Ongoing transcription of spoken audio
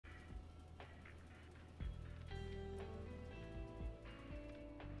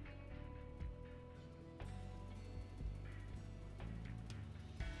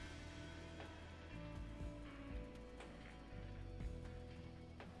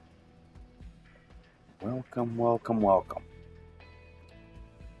Welcome, welcome, welcome.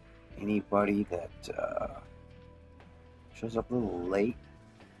 Anybody that shows up a little late,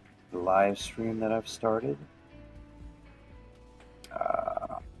 the live stream that I've started.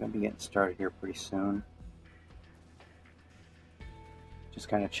 I'm going to be getting started here pretty soon. Just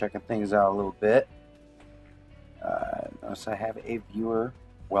kind of checking things out a little bit. Notice I have a viewer.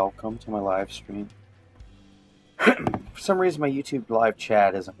 Welcome to my live stream. For some reason my YouTube live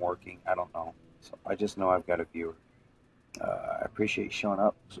chat isn't working. I don't know. So I just know I've got a viewer. I appreciate you showing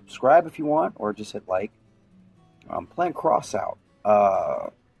up. Subscribe if you want, or just hit like. I'm playing Crossout.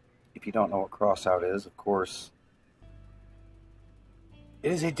 If you don't know what Crossout is, of course,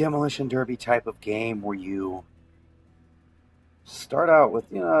 it is a demolition derby type of game where you start out with,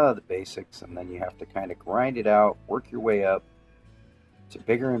 the basics, and then you have to kind of grind it out, work your way up to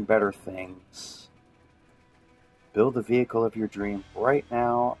bigger and better things. Build the vehicle of your dream. Right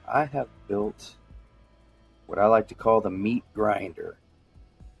now, I have built what I like to call the meat grinder.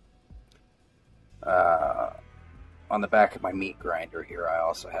 On the back of my meat grinder here, I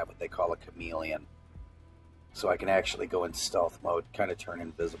also have what they call a chameleon. So I can actually go in stealth mode, kind of turn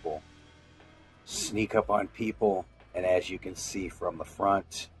invisible, sneak up on people, and as you can see from the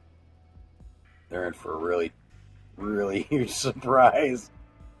front, they're in for a really, really huge surprise.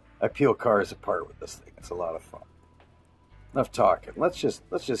 I peel cars apart with this thing. It's a lot of fun. Enough talking. Let's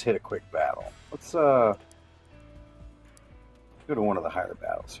just hit a quick battle. Let's go to one of the higher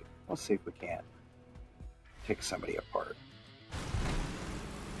battles here. Let's see if we can pick somebody apart.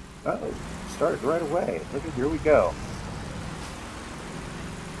 Oh, started right away. Look at, here we go.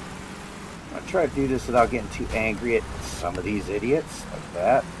 I'm gonna try to do this without getting too angry at some of these idiots like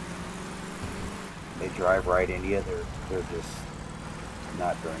that. They drive right into you. They're just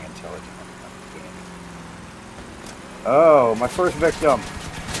not very intelligent. Oh, my first victim.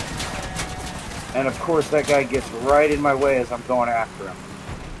 And of course that guy gets right in my way as I'm going after him.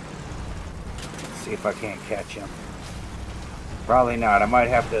 Let's see if I can't catch him. Probably not. I might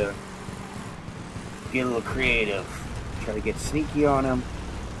have to get a little creative. Try to get sneaky on him.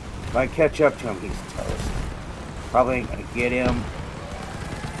 If I catch up to him, he's toast. Probably ain't gonna get him.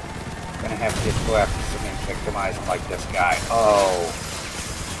 Gonna have to just go after some and victimize him like this guy. Oh,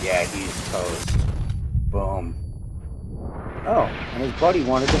 yeah, he's toast. Boom. Oh, and his buddy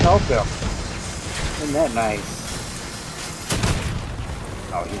wanted to help him. Isn't that nice?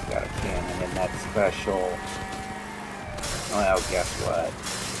 Oh, he's got a cannon and that special. Well, guess what?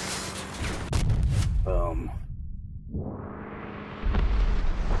 Boom.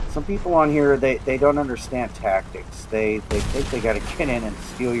 Some people on here, they don't understand tactics. They think they gotta get in and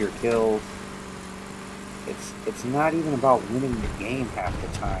steal your kills. It's not even about winning the game half the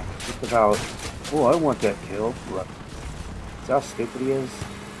time. It's just about, oh, I want that kill. Look. See how stupid he is?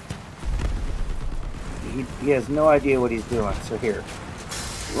 He has no idea what he's doing. So here,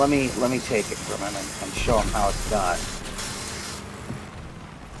 let me take it from him and show him how it's done.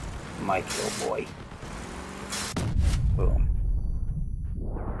 My kill, boy. Boom.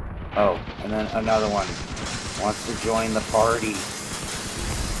 Oh, and then another one wants to join the party.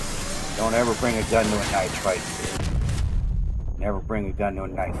 Don't ever bring a gun to a knife fight, dude. Never bring a gun to a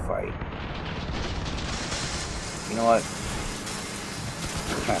knife fight. You know what?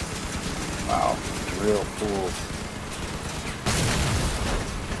 Wow, real fools.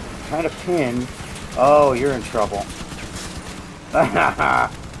 Kind of pinned. Oh, you're in trouble.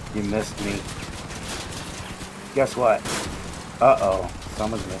 You missed me. Guess what? Uh-oh.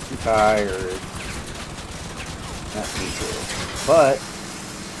 Someone's missing tires. That's me too. But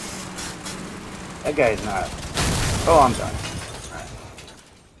that guy's not. Oh, I'm done.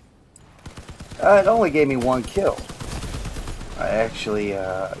 It only gave me one kill. I actually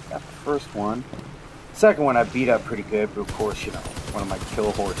got the first one. Second one I beat up pretty good, but of course, one of my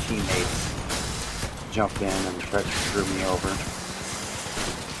kill whore teammates jumped in and tried to screw me over.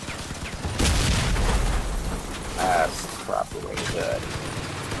 That's the proper way to do it.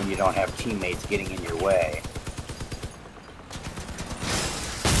 When you don't have teammates getting in your way.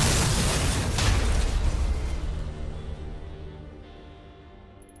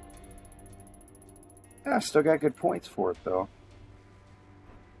 Yeah, I still got good points for it though.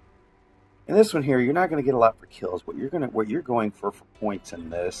 In this one here, you're not going to get a lot for kills. What you're going for points in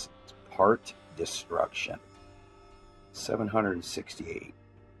this is part destruction. 768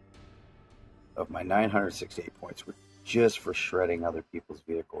 of my 968 points were just for shredding other people's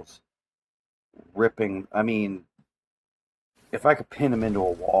vehicles. Ripping, I mean, if I could pin them into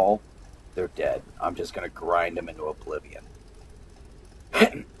a wall, they're dead. I'm just going to grind them into oblivion.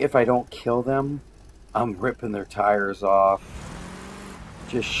 If I don't kill them, I'm ripping their tires off,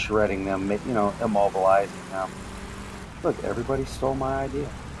 just shredding them, you know, immobilizing them. Look, everybody stole my idea.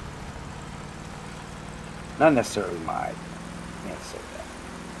 Not necessarily my idea. I can't say that.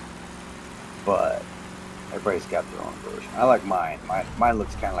 But everybody's got their own version. I like mine. Mine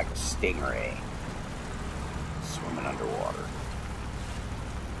looks kind of like a stingray swimming underwater.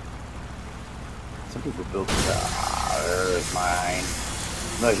 Some people build it. Ah, there's mine.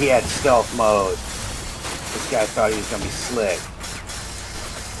 Look, he had stealth mode. This guy thought he was going to be slick.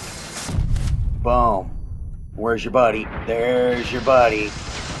 Boom. Where's your buddy? There's your buddy.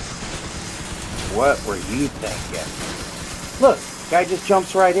 What were you thinking? Look, guy just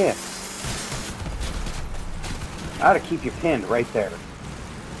jumps right in. I ought to keep you pinned right there.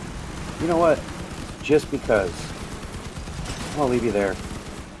 You know what? Just because. I'll leave you there.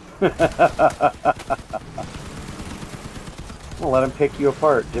 I'll let him pick you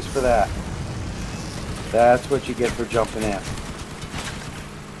apart just for that. That's what you get for jumping in.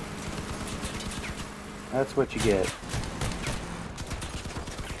 That's what you get.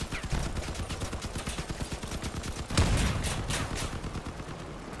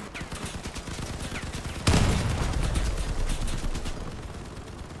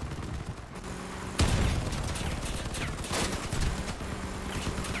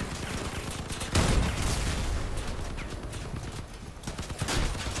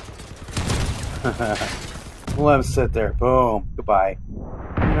 Let him sit there. Boom. Goodbye.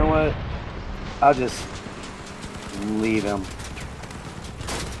 You know what? I'll just leave him.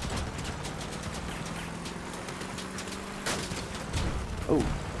 Oh.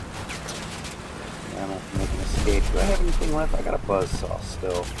 Yeah, I'm gonna make an escape. Do I have anything left? I got a buzzsaw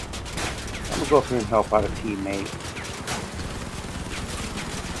still. I'm gonna go up here and help out a teammate.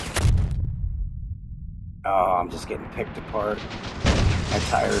 Oh, I'm just getting picked apart. My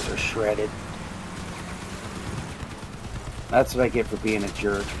tires are shredded. That's what I get for being a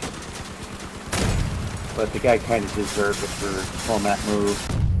jerk. But the guy kind of deserved it for pulling that move.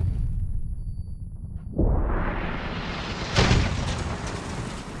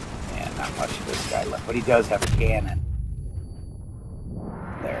 Man, not much of this guy left. But he does have a cannon.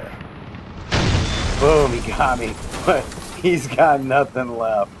 There. Boom, he got me. But he's got nothing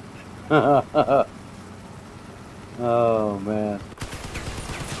left. Oh, man.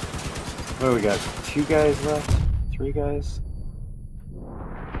 What do we got? 2 guys left? 3 guys?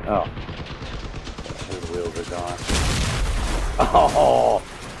 Oh. His wheels are gone. Oh!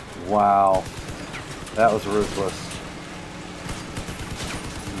 Wow. That was ruthless.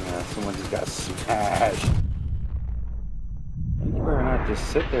 Yeah, someone just got smashed. You better not just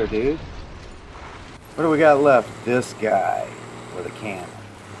sit there, dude. What do we got left? This guy with a cannon.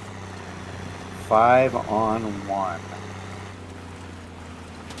 5-on-1.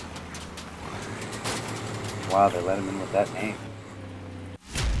 Wow, they let him in with that name.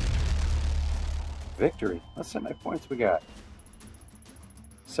 Victory. Let's see how many points we got.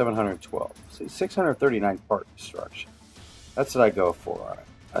 712. See, 639 part destruction. That's what I go for on it.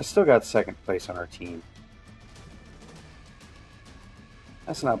 I still got 2nd place on our team.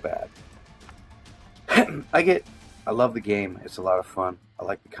 That's not bad. I love the game. It's a lot of fun. I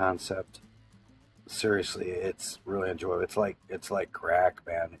like the concept. Seriously, it's really enjoyable. It's like crack,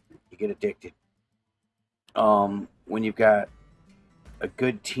 man. You get addicted. When you've got a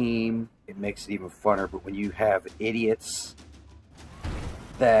good team, it makes it even funner. But when you have idiots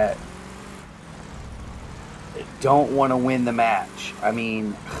that don't want to win the match, I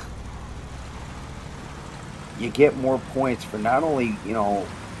mean, you get more points for not only, you know,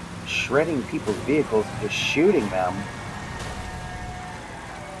 shredding people's vehicles, just shooting them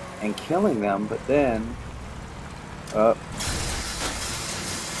and killing them, but then,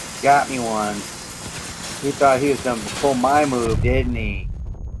 got me one. He thought he was going to pull my move, didn't he?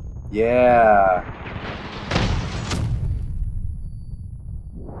 Yeah.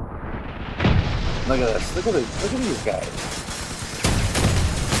 Look at this. Look at these guys.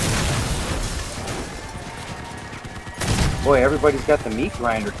 Boy, everybody's got the meat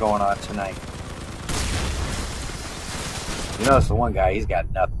grinder going on tonight. You notice the one guy, he's got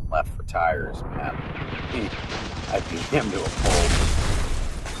nothing left for tires, man. I beat him to a pulp.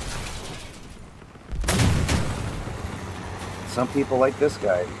 Some people like this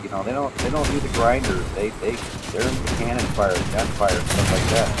guy, you know, they don't need the grinders. They're into cannon fire, gunfire, stuff like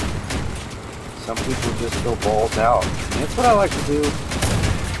that. Some people just go balls out. And that's what I like to do.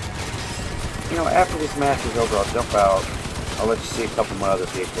 You know, after this match is over, I'll jump out. I'll let you see a couple of my other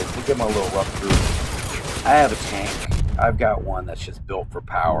vehicles. We'll give them a little rough through. I have a tank. I've got one that's just built for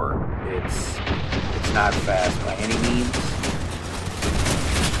power. It's not fast by any means.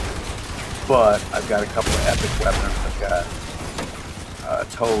 But I've got a couple of epic weapons. I've got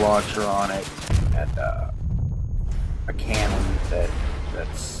tow launcher on it, and a cannon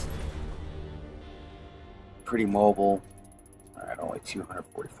that's pretty mobile. Alright, only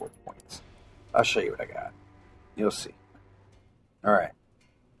 244 points. I'll show you what I got. You'll see. Alright.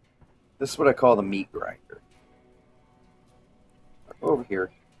 This is what I call the meat grinder. Over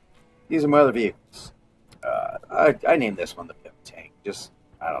here. These are my other vehicles. I named this one the Pimp Tank. Just,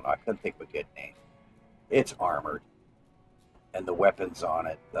 I don't know, I couldn't think of a good name. It's armored. And the weapons on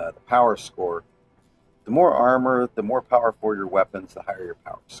it, the power score. The more armor, the more powerful your weapons, the higher your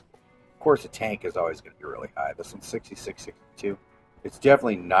power score. Of course, a tank is always going to be really high. This one's 66, 62. It's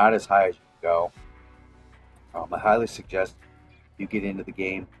definitely not as high as you can go. I highly suggest you get into the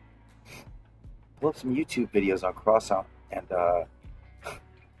game. Pull up some YouTube videos on Crossout and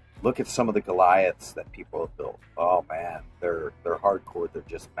look at some of the Goliaths that people have built. Oh man, they're hardcore. They're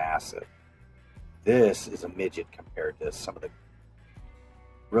just massive. This is a midget compared to some of the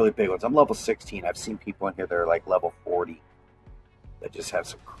really big ones. I'm level 16. I've seen people in here that are like level 40 that just have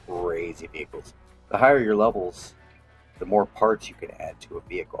some crazy vehicles. The higher your levels, the more parts you can add to a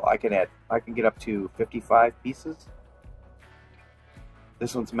vehicle. I can get up to 55 pieces.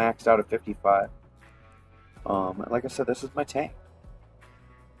 This one's maxed out at 55. Like I said, this is my tank.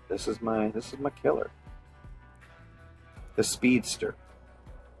 This is my killer. The Speedster.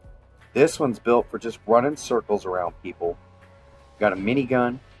 This one's built for just running circles around people. Got a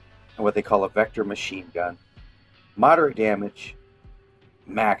minigun and what they call a vector machine gun. Moderate damage,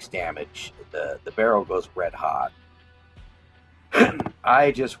 max damage. The barrel goes red hot.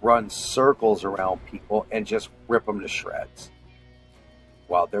 I just run circles around people and just rip them to shreds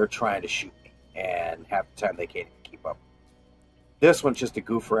while they're trying to shoot me, and half the time they can't even keep up. This one's just a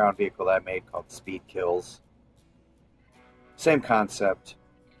goof around vehicle that I made called Speed Kills. Same concept.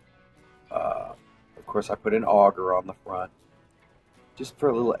 Of course, I put an auger on the front just for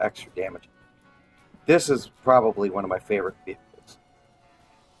a little extra damage. This is probably one of my favorite vehicles.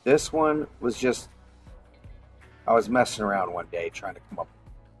 This one was just, I was messing around one day trying to come up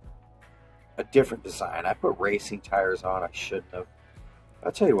with a different design. I put racing tires on. I shouldn't have.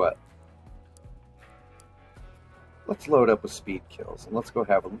 I'll tell you what. Let's load up with Speed Kills and let's go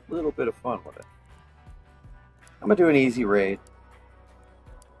have a little bit of fun with it. I'm going to do an easy raid.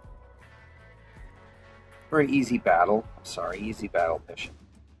 Or an easy battle. I'm sorry, easy battle mission.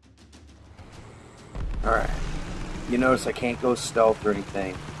 Alright. You notice I can't go stealth or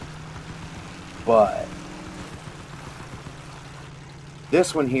anything. But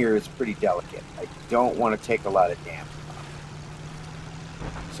this one here is pretty delicate. I don't want to take a lot of damage on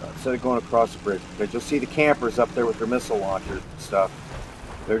it. So instead of going across the bridge, because you'll see the campers up there with their missile launchers and stuff.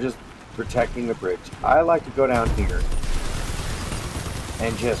 They're just protecting the bridge. I like to go down here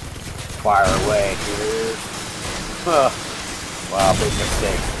and just fire away. Wow, big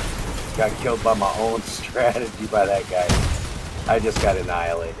mistake. Got killed by my own strategy by that guy. I just got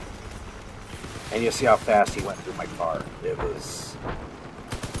annihilated. And you see how fast he went through my car. It was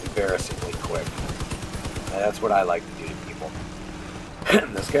embarrassingly quick. And that's what I like to do to people.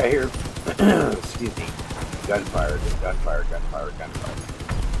 This guy here, excuse me, gunfire, just gunfire, gunfire, gunfire.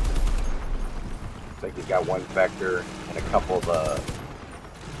 Looks like he's got one vector and a couple of the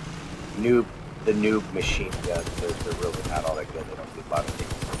noob machine guns. They're really not all that good. They don't do a lot of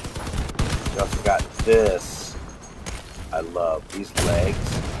things. We also got this. I love these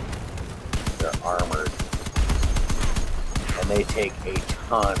legs. They're armored. And they take a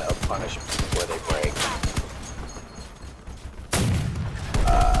ton of punishment before they break.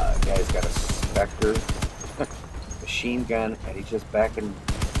 Guy's got a Spectre machine gun, and he's just backing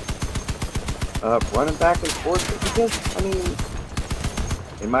up, running back and forth. Because, I mean,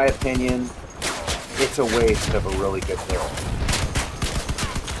 in my opinion, it's a waste of a really good barrel.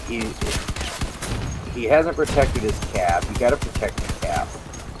 He hasn't protected his cab. You got to protect the cab.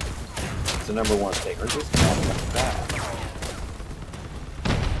 It's the number one thing. Where's this cab in the back?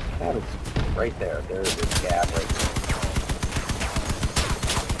 Cab is right there. There's his cab right there.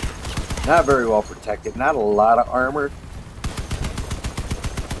 Not very well protected. Not a lot of armor.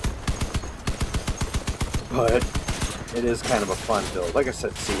 But it is kind of a fun build. Like I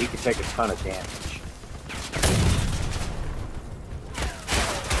said, see, he can take a ton of damage.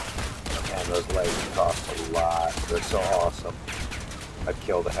 And those legs cost a lot. They're so awesome. I'd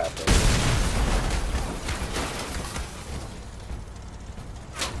kill to have those.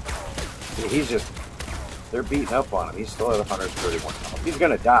 See, he's just... They're beating up on him. He's still at 131 health. He's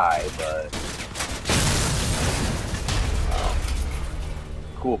gonna die, but...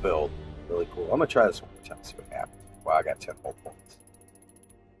 Cool build. Really cool. I'm gonna try this one more time, see what happens. Wow, I got 10 whole points.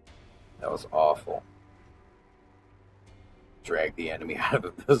 That was awful. Drag the enemy out of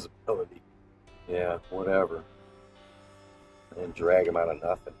invisibility. Yeah, whatever. I didn't drag him out of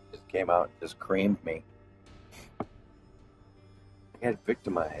nothing. Just came out and just creamed me. I got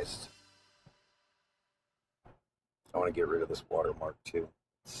victimized. I want to get rid of this watermark too.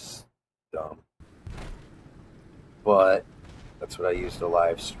 It's dumb. But that's what I use to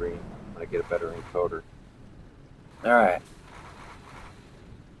live stream when I get a better encoder. Alright.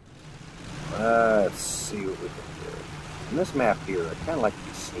 Let's see what we can do. On this map here, I kind of like to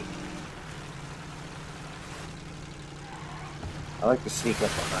be sneaky. I like to sneak up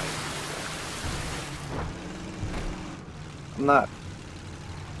behind. I'm not...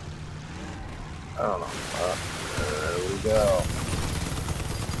 I don't know. There we go.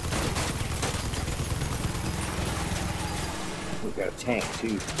 We've got a tank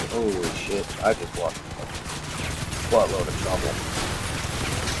too. Holy shit. I just walked a buttload of trouble.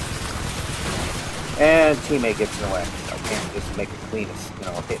 And teammate gets in the way. I can't just make a clean,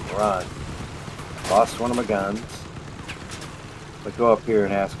 hit and run. Lost one of my guns. But go up here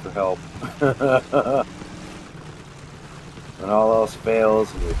and ask for help. When all else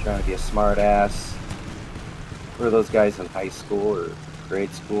fails and you're trying to be a smart ass. Who are those guys in high school or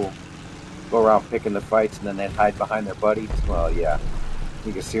grade school? Go around picking the fights and then they'd hide behind their buddies? Well, yeah.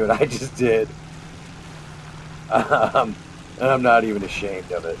 You can see what I just did. And I'm not even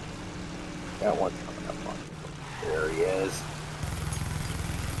ashamed of it. Got one coming up on me. There he is.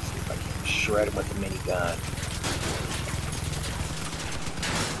 Let's see if I can shred him with the minigun.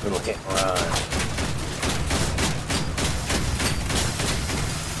 Little hit and run.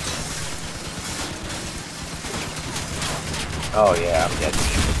 Oh yeah, I'm dead.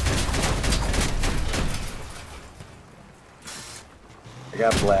 I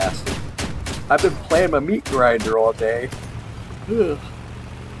got blasted. I've been playing my meat grinder all day. Ugh.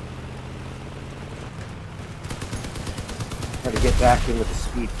 Had to get back in with the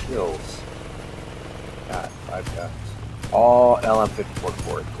speed kills. God, 5 guns. All LM54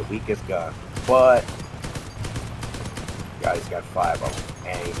 cores, the weakest gun. But guy's got 5 of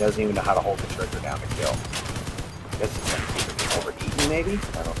them. And he doesn't even know how to hold the trigger down to kill. I guess he's gonna keep it overheating maybe?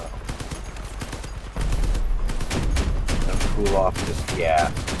 I don't know. Gonna cool off just,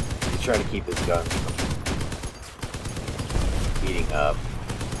 yeah. He's trying to keep his guns from heating up.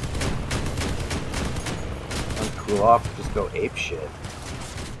 Gonna cool off and just go ape shit.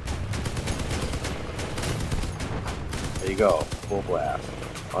 There you go, full blast.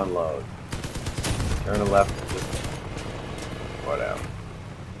 Unload. Turn to left and just whatever.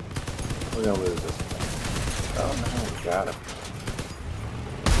 We're gonna lose this thing. Oh no, we got him.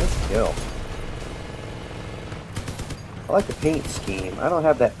 Let's kill. I like the paint scheme. I don't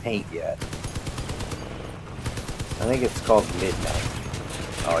have that paint yet. I think it's called Midnight.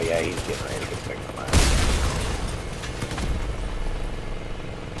 Oh yeah, he's getting ready to get victimized.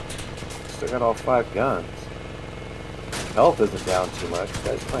 Still got all 5 guns. Health isn't down too much. This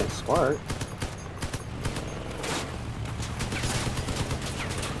guy's playing smart.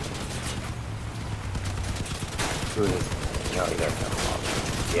 Screw this. No, he doesn't have a lot.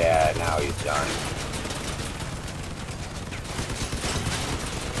 Yeah, now he's done.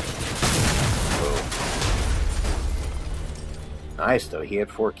 Boom. Nice though, he had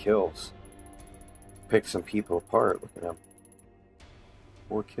 4 kills. Picked some people apart. Look at him.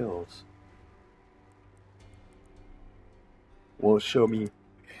 4 kills. Won't show me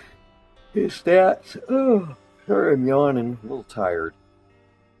his stats. Oh, sorry, I'm yawning. A little tired.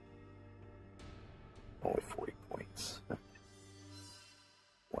 Only 40 points.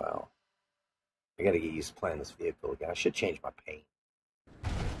 Wow. I gotta get used to playing this vehicle again. I should change my paint.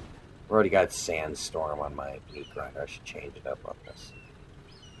 I've already got Sandstorm on my meat grinder. I should change it up on this.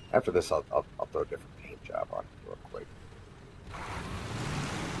 After this, I'll throw a different paint job on it real quick.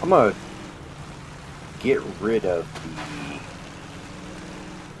 I'm gonna get rid of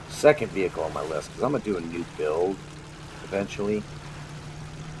the second vehicle on my list because I'm gonna do a new build eventually.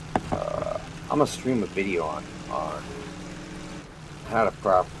 I'm gonna stream a video on how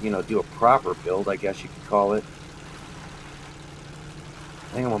to do a proper build, I guess you could call it.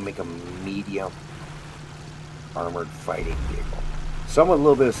 I think I'm gonna make a medium armored fighting vehicle. Some with a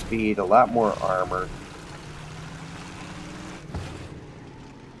little bit of speed, a lot more armor.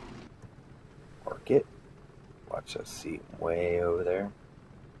 Mark it. Watch us see way over there.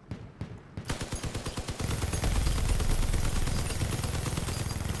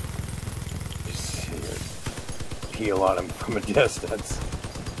 Heal on him from a distance.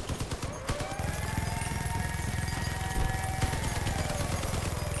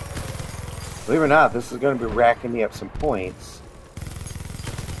 Believe it or not, this is going to be racking me up some points.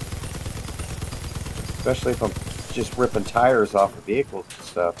 Especially if I'm just ripping tires off of vehicles and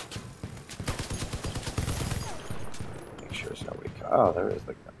stuff. Make sure there's nobody. Oh, there is.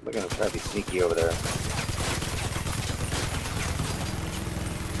 Look at him try to be sneaky over there.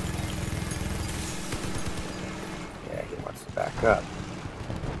 Yeah, he wants to back up.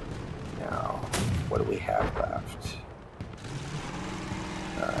 Now, what do we have left?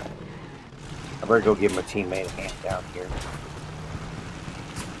 Alright. I better go give my teammate a hand down here.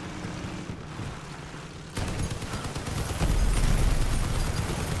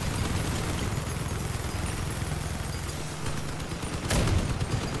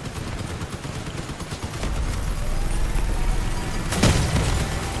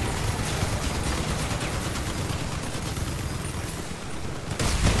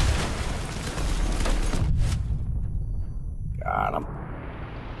 Got him.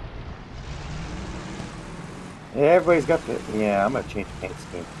 Yeah, everybody's got the... Yeah, I'm going to change the paint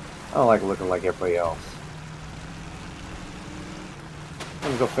scheme. I don't like looking like everybody else. I'm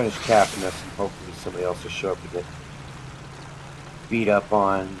going to go finish capping this and hopefully somebody else will show up to get beat up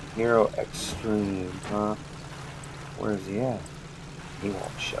on. Hero Extreme, huh? Where is he at? He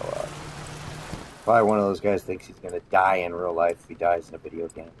won't show up. Probably one of those guys thinks he's going to die in real life if he dies in a video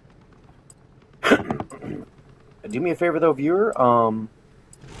game. Do me a favor though, viewer.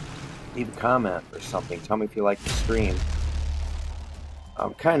 Leave a comment or something. Tell me if you like the stream.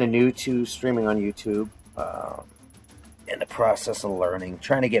 I'm kind of new to streaming on YouTube. In the process of learning,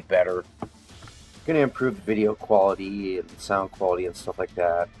 trying to get better. Going to improve the video quality and sound quality and stuff like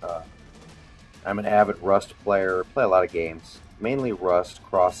that. I'm an avid Rust player. Play a lot of games, mainly Rust,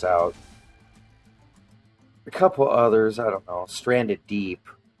 Crossout, a couple others. I don't know. Stranded Deep.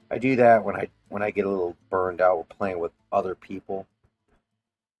 I do that when I get a little burned out with playing with other people.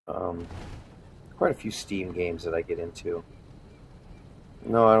 Quite a few Steam games that I get into.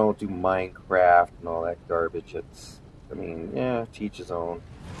 No, I don't do Minecraft and all that garbage. I mean, yeah, to each his own.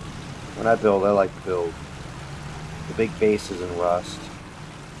 When I build, I like to build the big bases in Rust,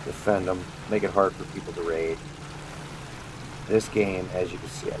 defend them, make it hard for people to raid. This game, as you can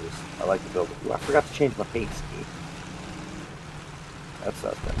see, I like to build it. Ooh, I forgot to change my paint scheme. That's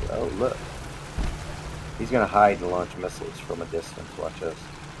not gonna do. Oh, look. He's gonna hide and launch missiles from a distance. Watch this.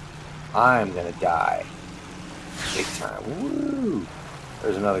 I'm gonna die. Big time. Woo!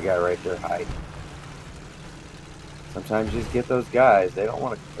 There's another guy right there hiding. Sometimes you just get those guys. They don't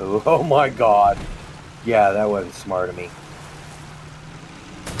want to... Oh my god. Yeah, that wasn't smart of me.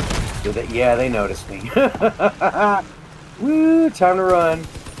 Did they? Yeah, they noticed me. Woo! Time to run.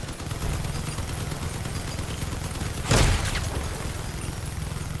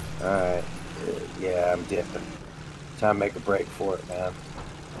 Alright. Yeah, I'm dipping. Time to make a break for it, man.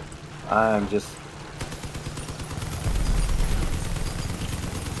 I'm just...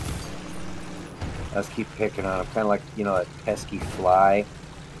 Let's keep picking on him. Kind of like, you know, that pesky fly.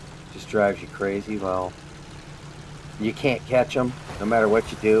 Just drives you crazy. Well, you can't catch him no matter what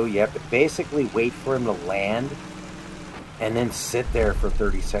you do. You have to basically wait for him to land and then sit there for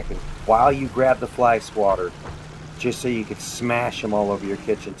 30 seconds while you grab the fly swatter, just so you could smash him all over your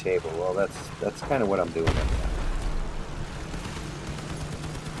kitchen table. Well, that's kind of what I'm doing right now.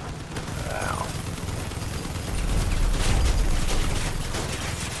 Wow.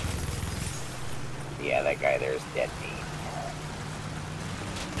 Yeah, that guy there is dead meat.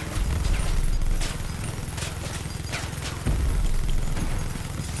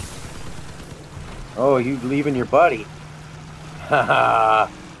 Oh, you leaving your buddy? Haha.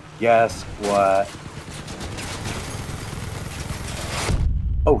 Guess what?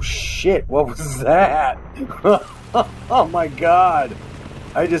 Oh shit, what was that? Oh my god.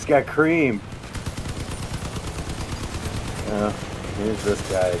 I just got creamed. Here's this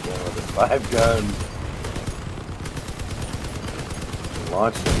guy again with his 5 guns.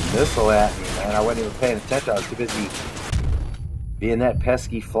 Launched a missile at me, man. I wasn't even paying attention. I was too busy being that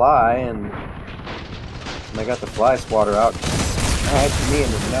pesky fly, and when I got the fly swatter out, smashed me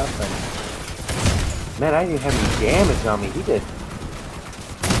into nothing. Man, I didn't even have any damage on me. He did.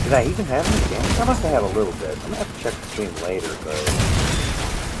 Did I even have any damage? I must have had a little bit. I'm gonna have to check the stream later, but...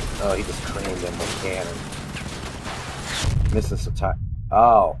 Oh, he just creamed him with cannon. Missing some time.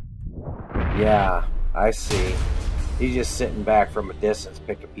 Oh. Yeah, I see. He's just sitting back from a distance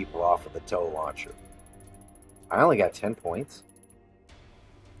picking people off with a tow launcher. I only got 10 points.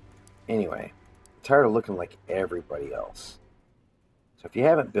 Anyway, I'm tired of looking like everybody else. So if you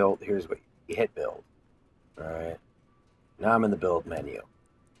haven't built, here's what you hit build. Alright. Now I'm in the build menu.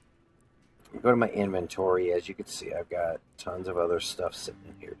 Go to my inventory. As you can see, I've got tons of other stuff sitting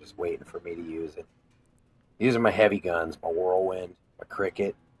in here just waiting for me to use it. These are my heavy guns, my whirlwind, my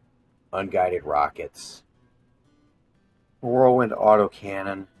cricket, unguided rockets. Whirlwind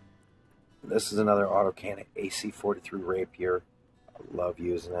autocannon. This is another autocannon AC-43 Rapier. I love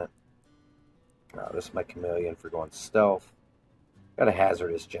using it. This is my chameleon for going stealth. Got a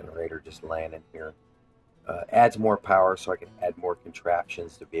hazardous generator just laying in here. Adds more power so I can add more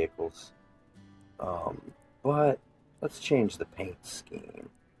contraptions to vehicles. But let's change the paint scheme.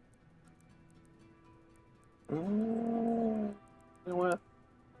 You know what?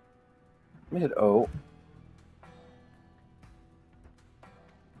 Mid O.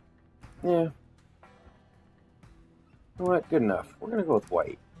 Yeah. You know what? Good enough. We're going to go with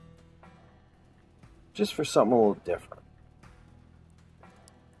white. Just for something a little different.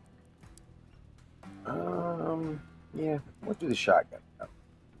 Yeah, we'll do the shotgun.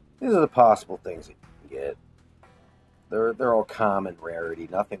 These are the possible things that you can get. They're all common rarity,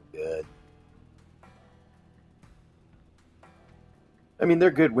 nothing good. I mean, they're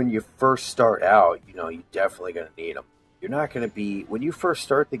good when you first start out. You know, you're definitely going to need them. You're not going to be, when you first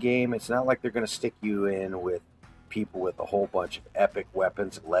start the game, it's not like they're going to stick you in with people with a whole bunch of epic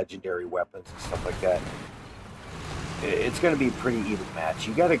weapons, legendary weapons, and stuff like that. It's going to be a pretty even match.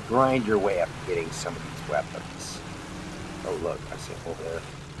 You got to grind your way up to getting some of these weapons. Oh, look, I see it over there.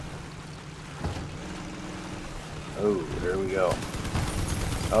 Oh, there we go.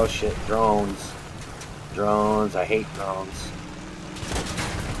 Oh, shit, drones. Drones, I hate drones.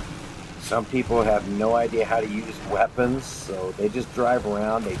 Some people have no idea how to use weapons, so they just drive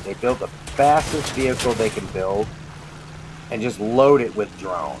around. They build the fastest vehicle they can build and just load it with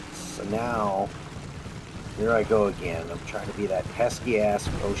drones. So now, here I go again. I'm trying to be that pesky ass.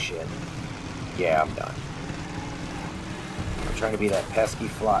 Oh shit. Yeah, I'm done. I'm trying to be that pesky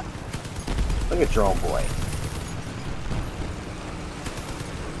fly. Look at Drone Boy.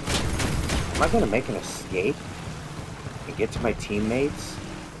 Am I going to make an escape and get to my teammates?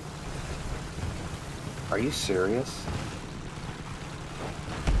 Are you serious?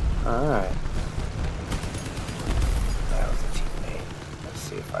 Alright. That was a teammate. Let's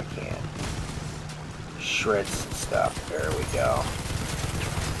see if I can shred some stuff. There we go.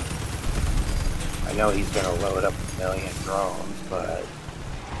 I know he's going to load up a million drones, but...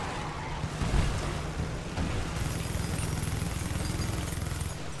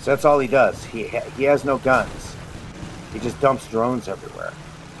 So that's all he does. He has no guns. He just dumps drones everywhere.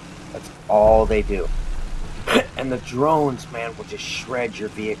 That's all they do. And the drones, man, will just shred your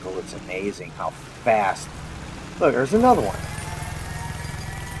vehicle. It's amazing how fast. Look, there's another one.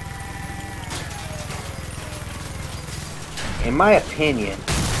 In my opinion,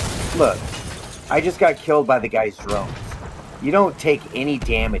 look, I just got killed by the guy's drones. You don't take any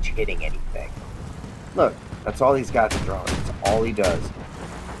damage hitting anything. Look, that's all he's got, the drones. That's all he does.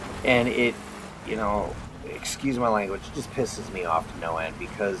 And it, you know, excuse my language, it just pisses me off to no end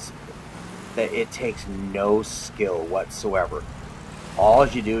because that it takes no skill whatsoever. All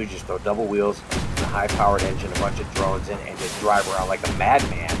you do is just throw double wheels, a high-powered engine, a bunch of drones in, and just drive around like a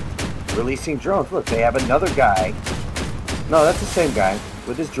madman, releasing drones. Look, they have another guy. No, that's the same guy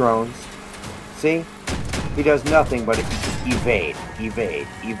with his drones. See? He does nothing but evade, evade,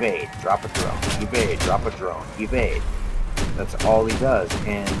 evade, drop a drone, evade, drop a drone, evade. That's all he does.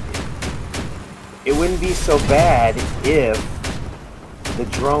 And it wouldn't be so bad if the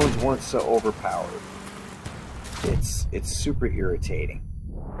drones weren't so overpowered. It's super irritating.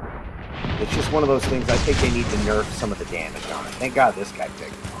 It's just one of those things. I think they need to nerf some of the damage on it. Thank God this guy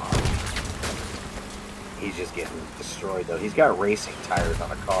picked him off. He's just getting destroyed though. He's got racing tires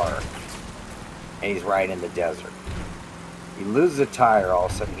on a car, and he's right in the desert. He loses a tire, all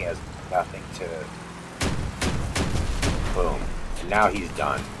of a sudden he has nothing to. Boom. And now he's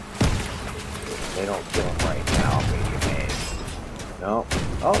done. They don't kill him right now, but he may. No.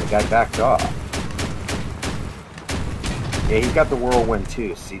 Oh, the guy backed off. Yeah, he's got the whirlwind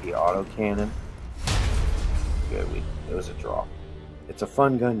too. See the autocannon? Good, it was a draw. It's a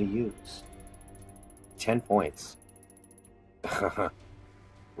fun gun to use. 10 points.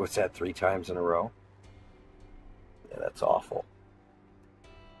 What's that, 3 times in a row? Yeah, that's awful.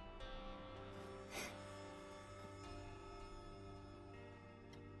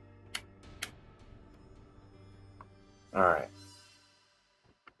 Alright.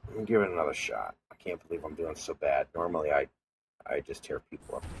 I'm gonna give it another shot. I can't believe I'm doing so bad. Normally I just tear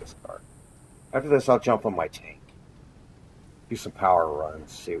people up with this car. After this I'll jump on my tank. Do some power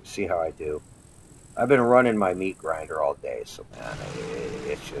runs, see how I do. I've been running my meat grinder all day, so man,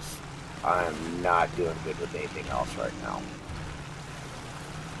 it's just, I'm not doing good with anything else right now.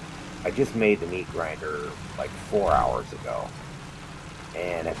 I just made the meat grinder like 4 hours ago,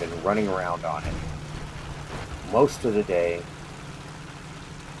 and I've been running around on it most of the day,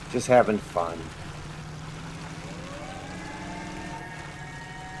 just having fun.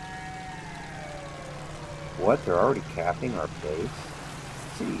 What? They're already capping our base?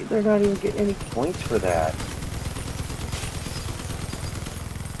 See, they're not even getting any points for that.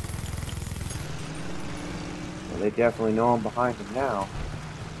 Well, they definitely know I'm behind them now.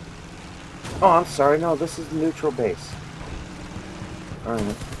 Oh, I'm sorry. No, this is the neutral base.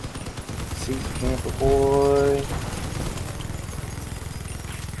 Alright. See, camper boy.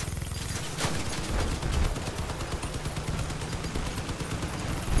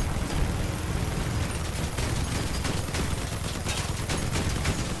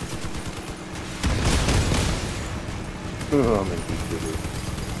 Oh, I'm in deep doo-doo.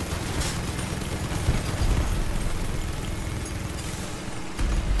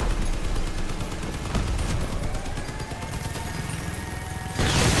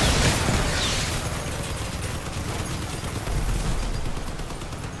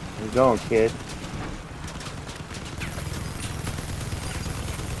 Where you going, kid?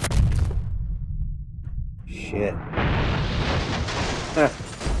 Shit.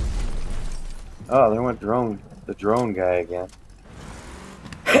 Oh, there went the drone guy again.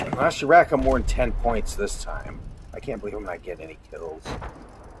 I should rack up more than 10 points this time. I can't believe I'm not getting any kills.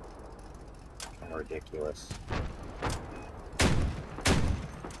 Kind of ridiculous.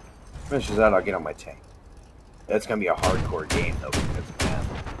 Finishes that, I'll get on my tank. That's gonna be a hardcore game though, because man,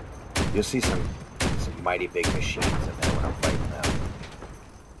 you'll see some mighty big machines in there when I'm fighting them.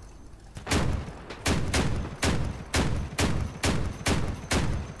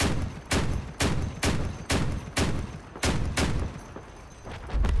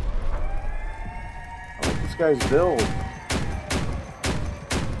 Guy's build. I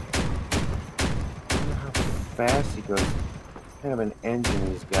wonder how fast he goes. What kind of an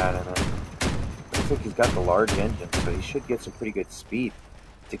engine he's got in it. Looks like he's got the large engine, so he should get some pretty good speed.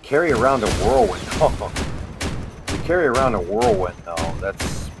 To carry around a whirlwind, to carry around a whirlwind, though,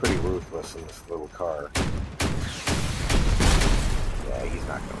 that's pretty ruthless in this little car. Yeah, he's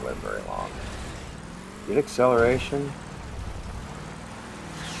not going to live very long. Good acceleration.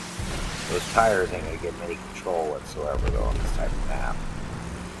 Those tires ain't going to get any control whatsoever, though, on this type of map.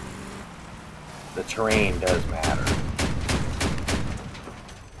 The terrain does matter.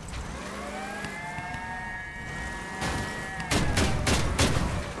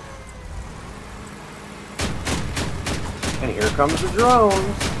 And here comes the drones.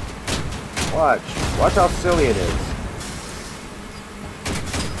 Watch. Watch how silly it is.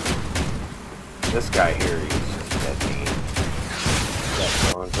 This guy here, he's just dead mean. That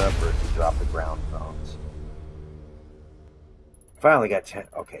drones up, or if you drop the ground drones. Finally got 10.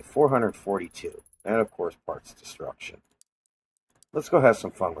 Okay, 442. And of course, parts destruction. Let's go have some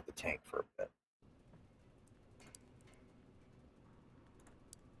fun with the tank for a bit.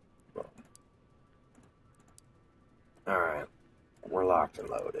 Alright. We're locked and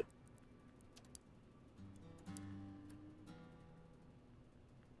loaded.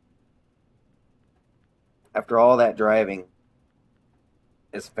 After all that driving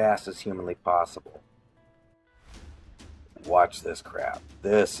as fast as humanly possible, watch this crap.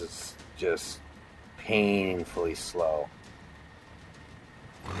 This is just painfully slow.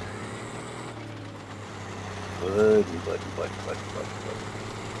 Blood.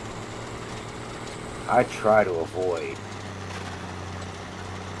 I try to avoid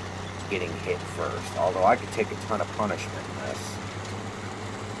getting hit first, although I could take a ton of punishment in this.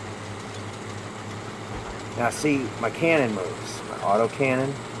 Now see, my cannon moves, my auto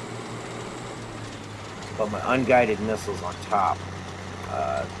cannon, but my unguided missiles on top,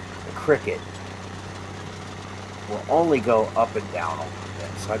 the cricket, will only go up and down a little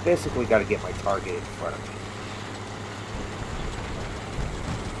bit. So I basically got to get my target in front of me.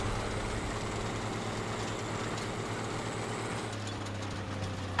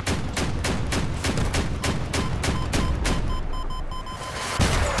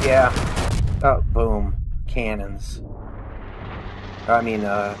 Yeah. Oh, boom. Cannons. I mean,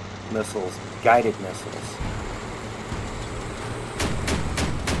 missiles. Guided missiles.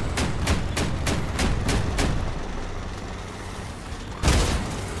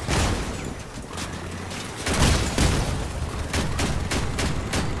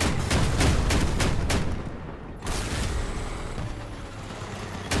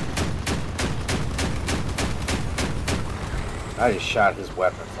 I just shot his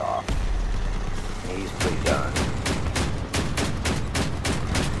weapons off. He's pretty done.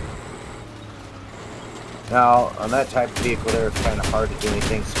 Now, on that type of vehicle there, it's kind of hard to do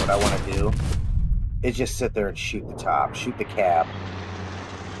anything, so what I want to do is just sit there and shoot the top, shoot the cab.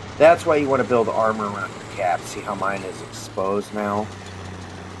 That's why you want to build armor around your cab. See how mine is exposed now?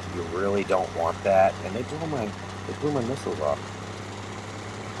 You really don't want that. And they blew my missiles off.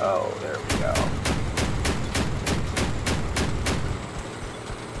 Oh, there we go.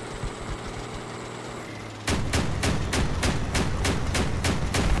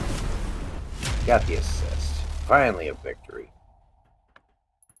 Got the assist. Finally a victory.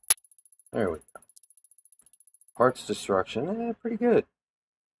 There we go. Parts destruction. Pretty good.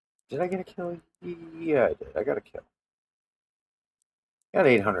 Did I get a kill? Yeah, I did. I got a kill. Got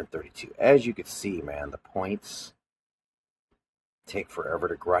 832. As you can see, man, the points take forever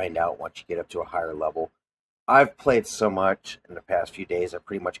to grind out once you get up to a higher level. I've played so much in the past few days, I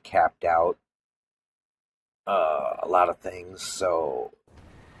pretty much capped out a lot of things. So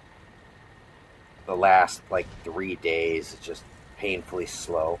the last like 3 days is just painfully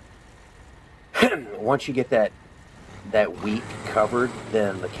slow. Once you get that week covered,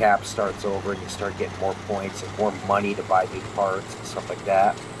 then the cap starts over and you start getting more points and more money to buy new parts and stuff like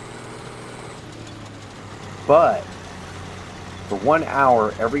that. But for 1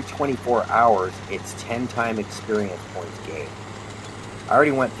 hour every 24 hours, it's 10-time experience points gained. I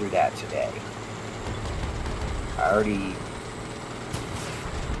already went through that today. I already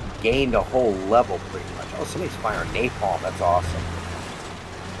gained a whole level pretty much. Oh, somebody's firing napalm. That's awesome.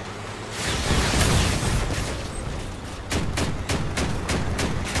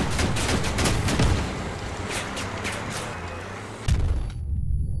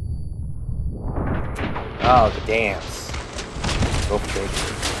 Oh, the dance. Go figure.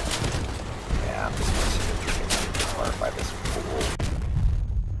 Yeah, I'm just gonna sit here and get hard by this fool.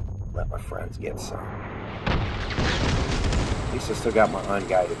 Let my friends get some. At least I still got my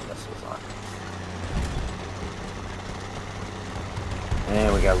unguided missiles on.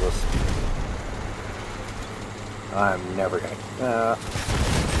 And we got a little speed. I'm never gonna.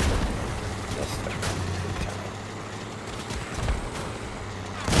 Missed it.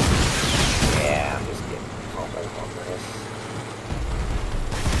 Yeah, I'm just getting home on this.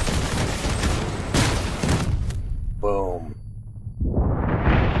 Boom.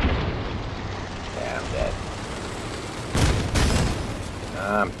 Yeah, I'm dead.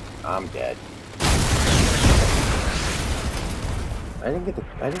 I'm dead. I didn't get the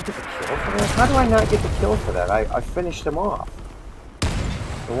kill for that. How do I not get the kill for that? I finished him off.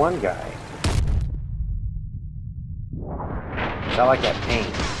 The one guy. I like that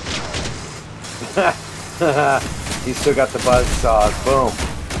paint. He's still got the buzzsaws. Boom.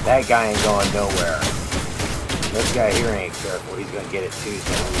 That guy ain't going nowhere. This guy here ain't careful. He's gonna get it too. He's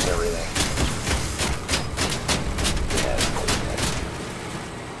gonna lose everything. Yeah,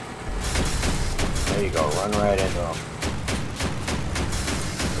 there you go. Run right into him.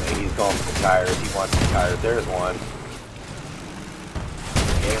 He's going for the tires. He wants the tires. There's one.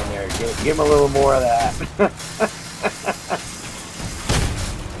 Get him there. Give him a little more of that.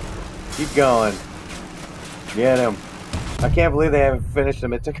 Keep going. Get him. I can't believe they haven't finished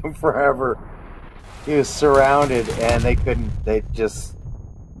him. It took him forever. He was surrounded and they couldn't. They just...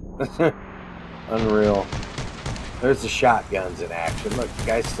 Unreal. There's the shotguns in action. Look, the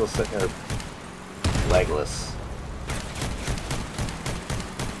guy's still sitting there legless.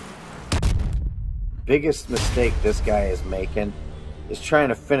 Biggest mistake this guy is making is trying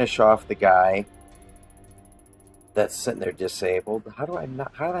to finish off the guy that's sitting there disabled. How did I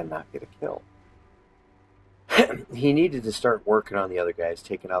not get a kill? He needed to start working on the other guys,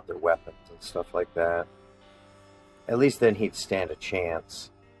 taking out their weapons and stuff like that. At least then he'd stand a chance.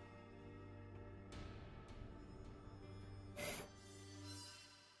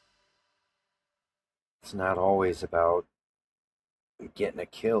 It's not always about getting a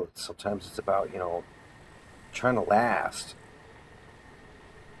kill. Sometimes it's about, you know, trying to last.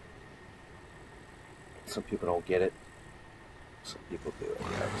 Some people don't get it. Some people do, I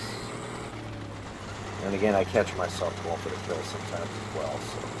guess. And again, I catch myself going for the kill sometimes as well.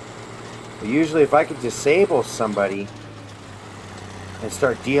 So, but usually if I could disable somebody and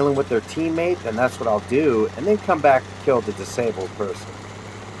start dealing with their teammate, then that's what I'll do, and then come back and kill the disabled person.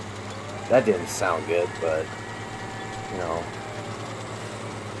 That didn't sound good, but, you know,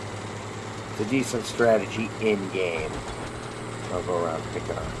 it's a decent strategy in-game. I'll go around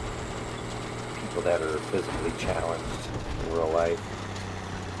picking on people that are physically challenged in real life.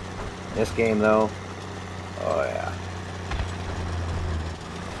 This game, though, oh yeah.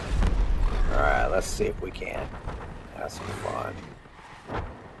 Alright, let's see if we can have some fun.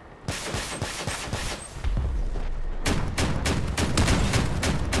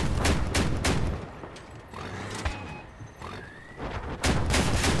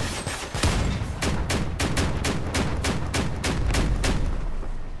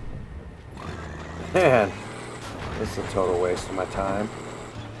 Man, this is a total waste of my time.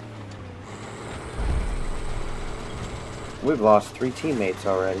 We've lost 3 teammates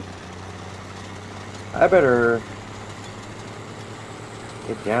already. I better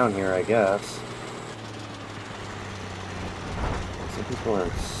get down here, I guess. Some people are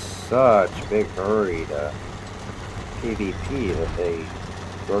such a big hurry to PvP that they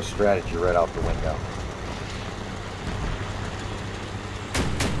throw strategy right out the window.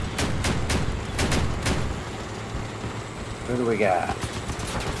 Who do we got?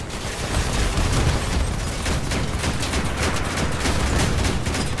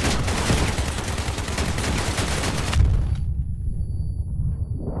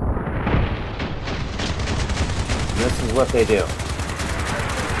 This is what they do.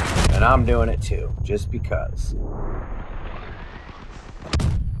 And I'm doing it too, just because.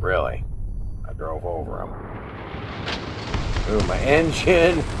 Really. I drove over them. Ooh, my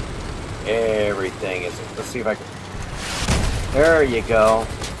engine. Everything is... Let's see if I can... There you go.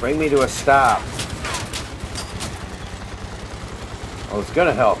 Bring me to a stop. I was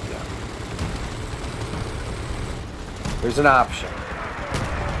gonna help you. There's an option.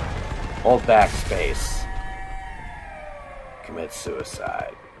 Hold backspace. Commit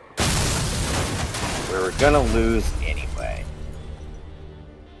suicide. We were gonna lose anyway.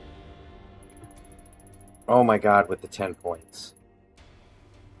 Oh my god, with the 10 points.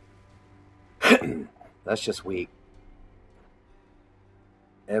 That's just weak.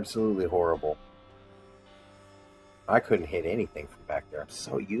 Absolutely horrible. I couldn't hit anything from back there. I'm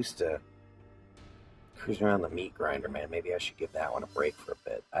so used to cruising around the meat grinder, man. Maybe I should give that one a break for a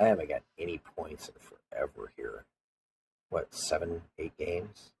bit. I haven't got any points in forever here. What, 7, 8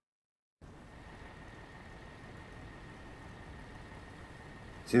 games?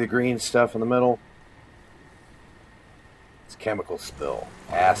 See the green stuff in the middle? It's chemical spill,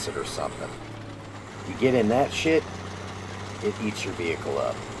 acid or something. You get in that shit, it eats your vehicle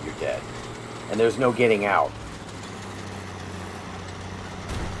up. You're dead. And there's no getting out.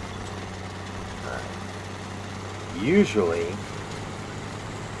 Alright. Usually,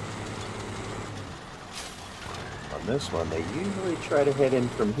 on this one, they usually try to head in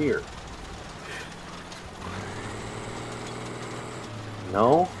from here.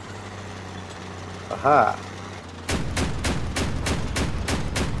 No? Aha.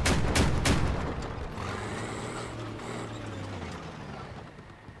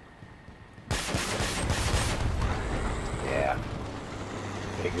 Yeah.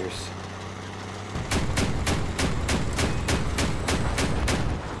 Figures.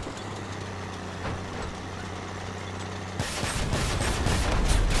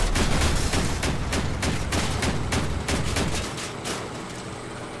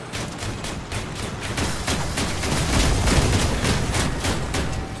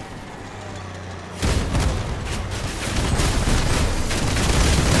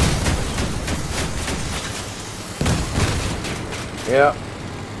 Yep.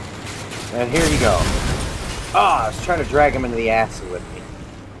 And here you go. Oh, I was trying to drag him into the acid with me.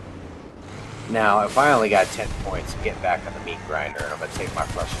 Now, if I only got 10 points, I'm getting back on the meat grinder, and I'm going to take my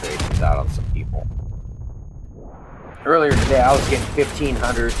frustrations out on some people. Earlier today, I was getting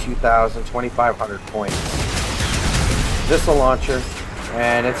 1,500, 2,000, 2,500 points. Missile launcher,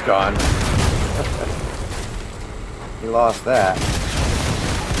 and it's gone. He lost that.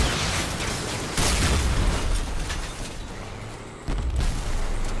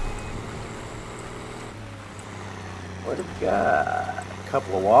 What have we got? A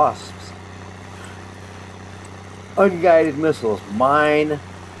couple of wasps. Unguided missiles. Mine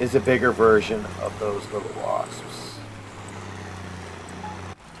is a bigger version of those little wasps.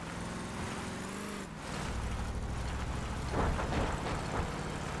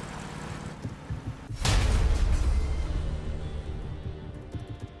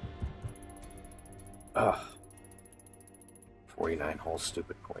 Ugh. 49 whole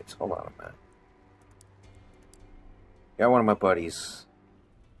stupid points. Hold on a minute. Got one of my buddies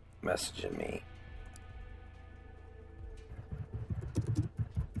messaging me.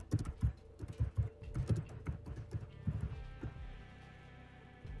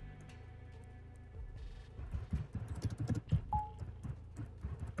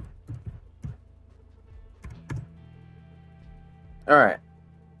 All right.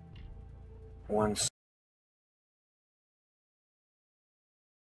 One.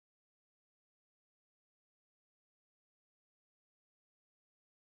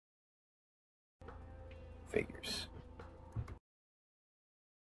 Figures.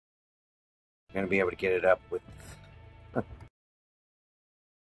 I'm gonna be able to get it up with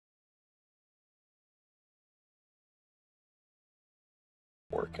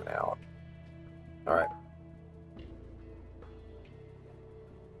working out. All right.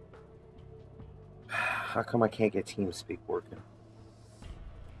 How come I can't get TeamSpeak working?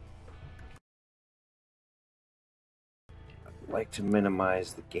 I'd like to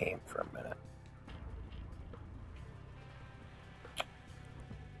minimize the game for a minute.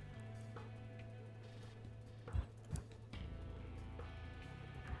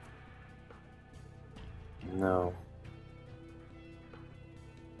 No.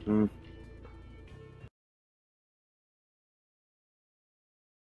 Hmm.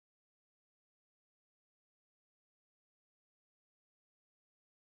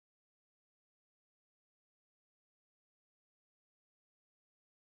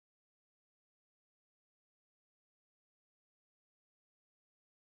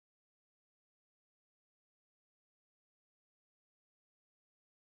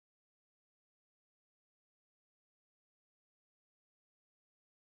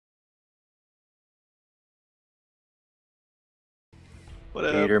 What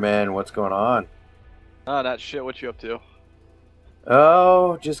up? Peterman, what's going on? Oh, that shit. What you up to?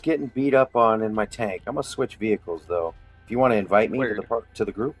 Oh, just getting beat up on in my tank. I'm gonna switch vehicles though. If you want to invite me Weird. to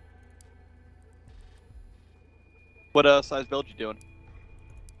the group. What size build you doing?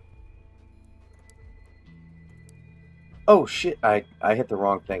 Oh shit! I hit the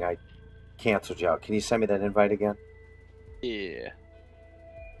wrong thing. I canceled you out. Can you send me that invite again? Yeah.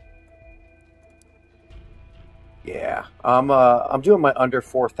 Yeah. I'm doing my under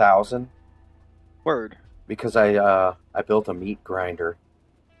 4,000 Word. because I built a meat grinder.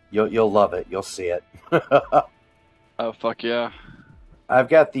 You'll love it. You'll see it. Oh fuck yeah. I've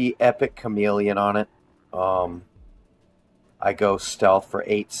got the Epic Chameleon on it. I go stealth for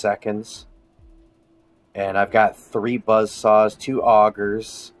 8 seconds. And I've got 3 buzz saws, 2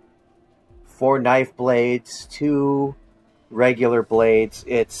 augers, 4 knife blades, 2 regular blades.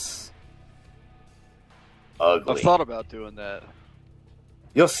 It's ugly. I've thought about doing that.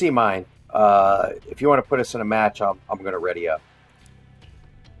 You'll see mine. If you want to put us in a match, I'm going to ready up.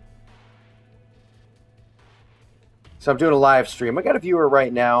 So I'm doing a live stream. I got a viewer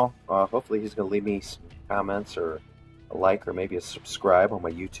right now. Hopefully he's going to leave me some comments or a like or maybe a subscribe on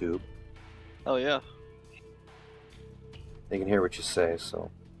my YouTube. Oh yeah. They can hear what you say, so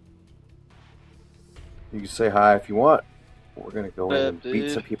you can say hi if you want. We're going to go in and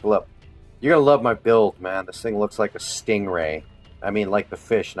beat some people up. You're going to love my build, man. This thing looks like a stingray. I mean, like the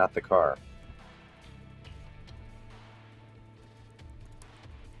fish, not the car.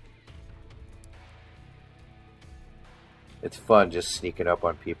 It's fun just sneaking up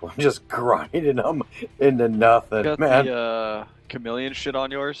on people and just grinding them into nothing, Got man. the chameleon shit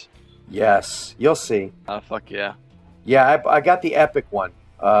on yours? Yes, you'll see. Oh fuck yeah. Yeah, I got the epic one.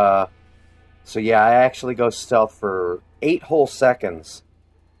 So yeah, I actually go stealth for 8 whole seconds.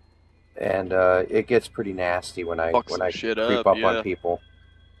 And it gets pretty nasty when I creep up on people.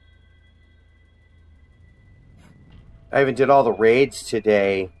 I even did all the raids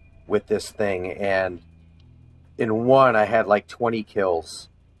today with this thing, and in one I had like 20 kills.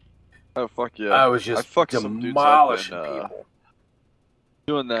 Oh fuck yeah. I was just demolishing people.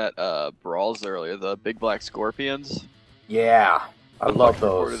 Doing that brawls earlier, the big black scorpions. Yeah, I love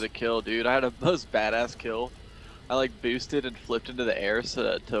those. Order the kill, dude. I had a most badass kill. I like boosted and flipped into the air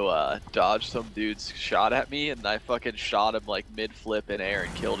to dodge some dude's shot at me, and I fucking shot him like mid flip in air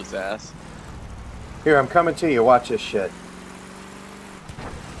and killed his ass. Here, I'm coming to you. Watch this shit.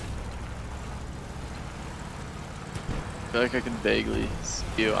 I feel like I can vaguely see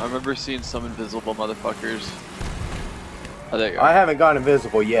you. I remember seeing some invisible motherfuckers. Oh, there you are. I haven't gone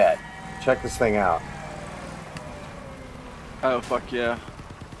invisible yet. Check this thing out. Oh fuck yeah.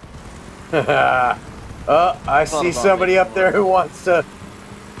 Oh, I see somebody up there who wants to...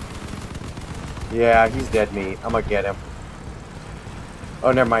 Yeah, he's dead meat. I'm gonna get him.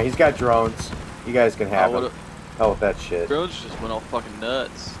 Oh, never mind. He's got drones. You guys can have him. Hell with that shit. Drones just went all fucking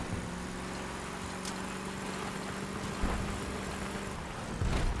nuts.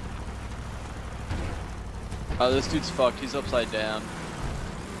 Oh, this dude's fucked. He's upside down.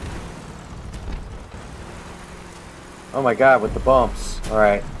 Oh my god, with the bumps.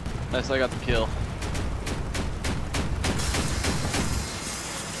 Alright. Nice, I got the kill.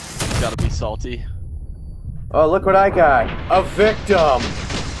 Gotta be salty. Oh, look what I got. A victim.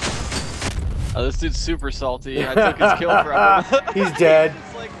 Oh, this dude's super salty. I took his kill from him. He's dead.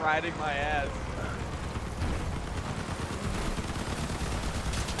 He's like riding my ass.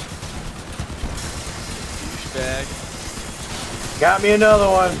 Douchebag. Got me another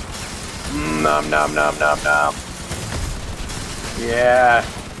one. Nom nom nom nom nom. Yeah.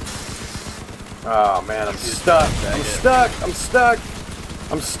 Oh man, I'm stuck. I'm stuck. I'm stuck.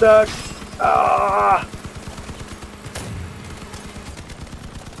 I'm stuck. Ah.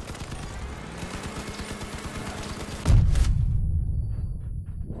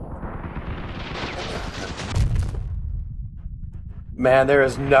 Man, there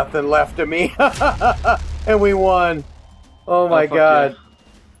is nothing left of me. And we won. Oh my god. Yeah.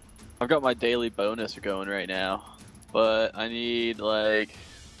 I've got my daily bonus going right now. But I need like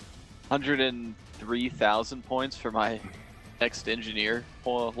 103,000 points for my next engineer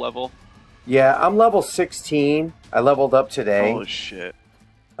level. Yeah, I'm level 16. I leveled up today. Holy shit.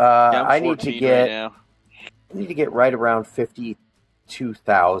 Yeah, I'm I need to 14 get right now. I need to get right around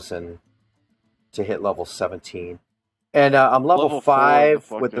 52,000 to hit level 17. And I'm level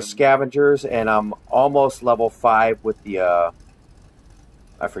 5 with the scavengers, and I'm almost level 5 with the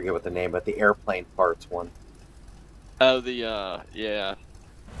I forget what the name, but the airplane parts one. Oh, the yeah.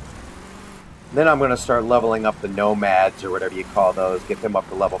 Then I'm going to start leveling up the nomads, or whatever you call those, get them up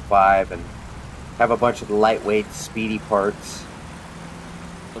to level 5, and have a bunch of the lightweight, speedy parts.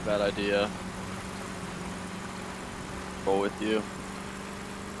 Not a bad idea. Roll with you.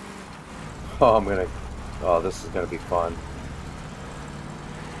 Oh, this is gonna be fun.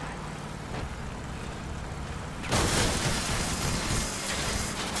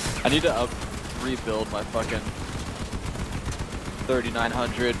 I need to rebuild my fucking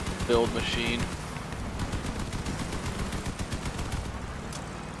 3900 build machine.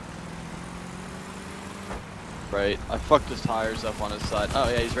 Right, I fucked his tires up on his side. Oh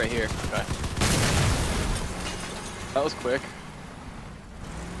yeah, he's right here. Okay. That was quick.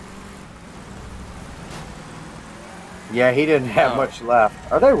 Yeah, he didn't have much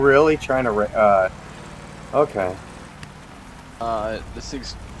left. Are they really trying to... okay. This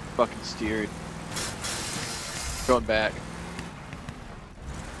thing's fucking steered. Going back.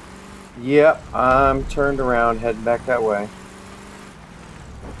 Yep, I'm turned around, heading back that way.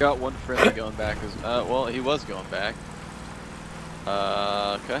 Got one friendly going back. Well, he was going back.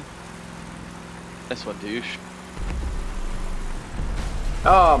 Okay. Nice one, douche.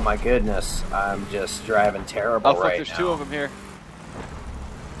 Oh my goodness, I'm just driving terrible right now. There's two of them here.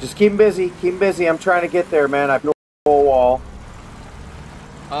 Just keep him busy, keep him busy. I'm trying to get there, man. I've no full wall.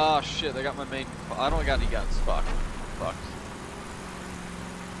 Oh shit, they got my main... I don't got any guns. Fucked.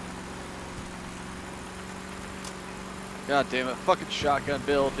 God damn it, fucking shotgun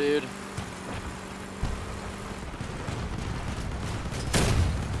build, dude.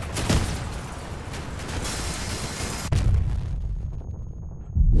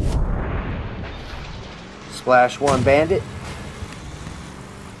 Splash one bandit.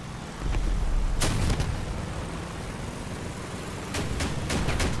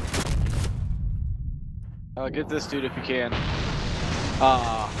 Get this dude if you can.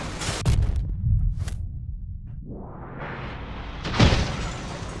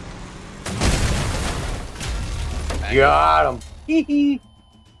 Got him.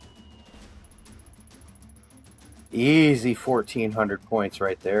 Easy 1,400 points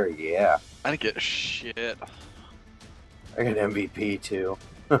right there. Yeah. I didn't get shit. I got an MVP too.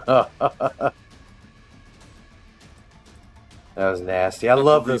 That was nasty. I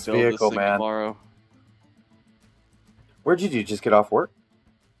love this vehicle, man. Tomorrow. Where'd you do? Just get off work?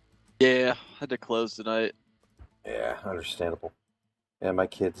 Yeah, had to close tonight. Yeah, understandable. Yeah, my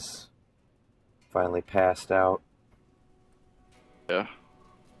kids finally passed out. Yeah.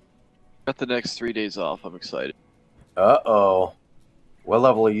 Got the next 3 days off. I'm excited. Uh-oh. What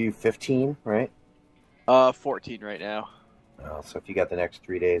level are you? 15, right? 14 right now. Oh, so if you got the next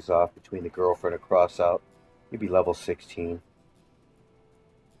 3 days off between the girlfriend and Crossout, you'd be level 16.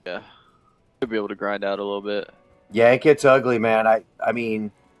 Yeah. Should be able to grind out a little bit. Yeah, it gets ugly, man. I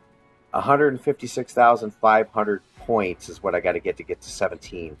mean, 156,500 points is what I got to get to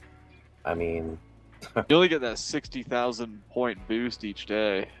 17. I mean... You only get that 60,000 point boost each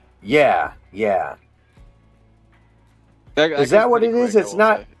day. Yeah. Is that what it is? It's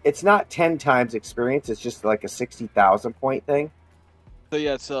not 10 times experience. It's just like a 60,000 point thing. So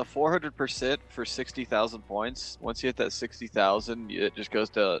yeah, it's 400% for 60,000 points. Once you hit that 60,000, it just goes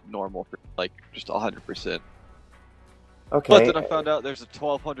to normal, like just 100%. Okay. But then I found out there's a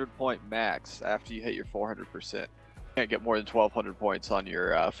 1,200 point max after you hit your 400%. You can't get more than 1,200 points on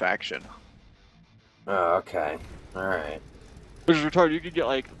your faction. Oh, okay. All right. Which is retarded. You could get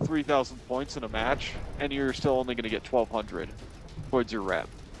like 3,000 points in a match, and you're still only going to get 1,200 towards your rep.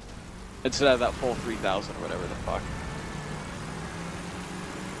 Instead of that full 3,000 or whatever the fuck.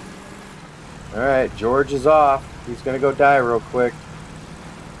 All right, George is off. He's going to go die real quick.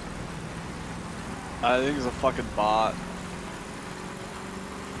 I think it's a fucking bot.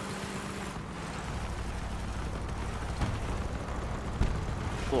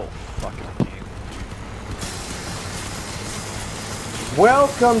 Little fucking game.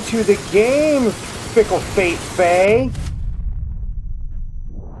 Welcome to the game, Fickle Fate Faye.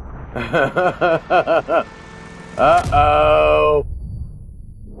 Uh-oh.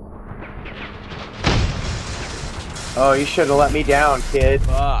 Oh, you shouldn't have let me down, kid.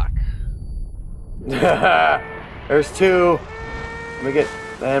 Fuck. There's two. Let me get...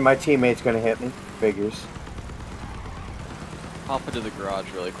 And my teammate's gonna hit me. Figures. Hop into the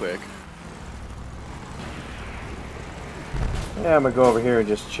garage really quick. Yeah, I'm gonna go over here and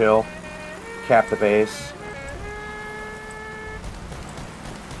just chill. Cap the base.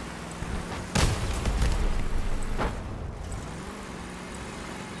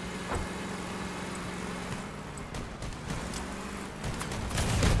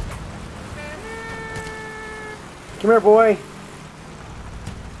 Come here, boy.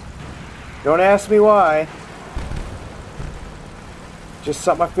 Don't ask me why. Just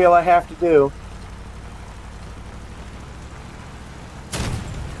something I feel I have to do.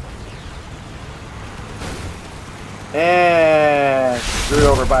 And screwed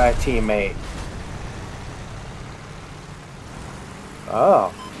over by a teammate.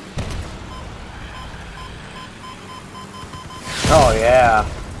 Oh. Oh yeah.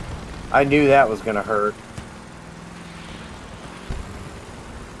 I knew that was gonna hurt.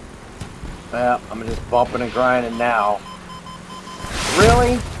 Well, I'm just bumping and grinding now.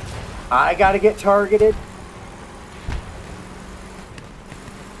 Really? I gotta get targeted?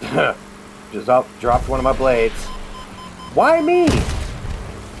 Just up, dropped one of my blades. Why me?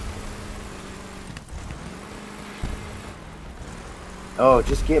 Oh,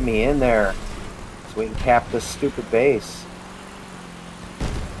 just get me in there so we can cap this stupid base.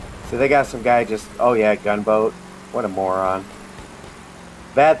 So they got some guy just, oh yeah, gunboat. What a moron.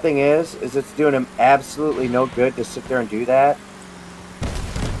 Bad thing is it's doing him absolutely no good to sit there and do that.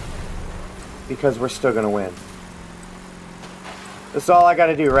 Because we're still going to win. That's all I got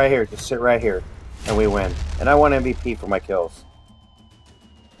to do right here. Just sit right here. And we win. And I want MVP for my kills.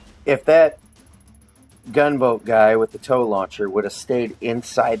 If that gunboat guy with the tow launcher would have stayed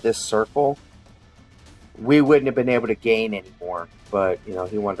inside this circle, we wouldn't have been able to gain anymore. But, you know,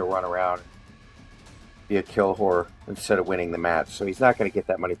 he wanted to run around and be a kill whore instead of winning the match. So he's not going to get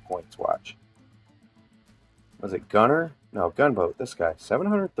that many points. Watch. Was it Gunner? No, gunboat. This guy.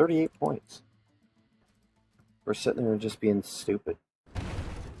 738 points. We're sitting there and just being stupid.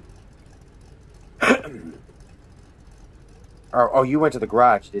 Oh, you went to the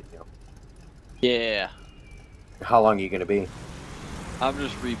garage, didn't you? Yeah. How long are you going to be? I'm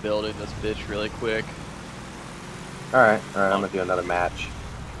just rebuilding this bitch really quick. Alright, I'm going to do another match.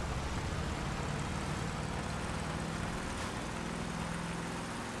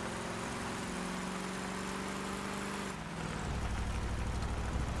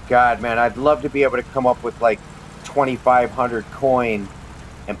 God, man, I'd love to be able to come up with like 2,500 coin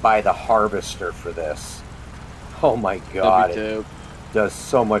and buy the harvester for this. Oh my god, it does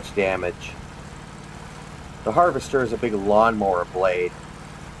so much damage. The harvester is a big lawnmower blade.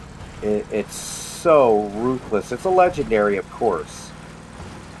 It's so ruthless. It's a legendary, of course.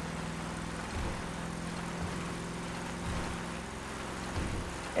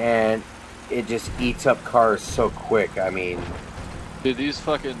 And it just eats up cars so quick. I mean... Dude, these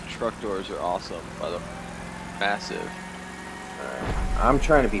fucking truck doors are awesome, by the way. Massive. I'm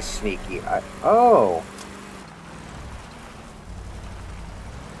trying to be sneaky. Oh!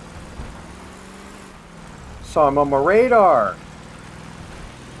 Saw him on my radar!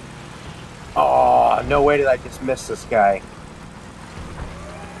 Oh, no way did I just miss this guy.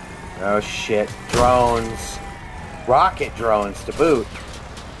 Oh shit. Drones. Rocket drones to boot.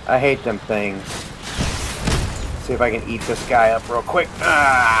 I hate them things. See if I can eat this guy up real quick.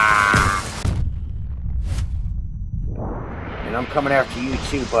 Ah! And I'm coming after you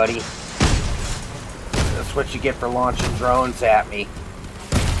too, buddy. That's what you get for launching drones at me.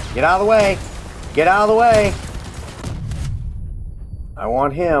 Get out of the way. Get out of the way. I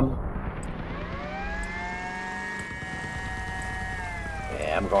want him.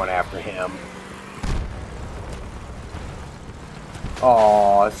 Yeah, I'm going after him.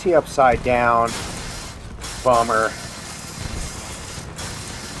 Oh, is he upside down? Bummer.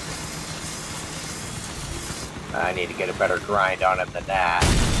 I need to get a better grind on him than that.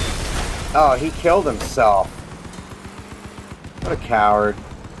 Oh, he killed himself. What a coward.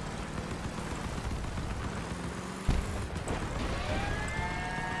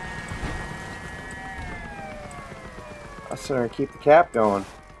 I'll sit there and keep the cap going.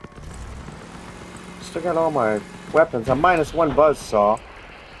 Still got all my weapons. I'm -1 buzzsaw.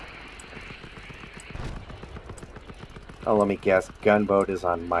 Oh, let me guess. Gunboat is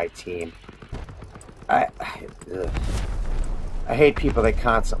on my team. I hate people that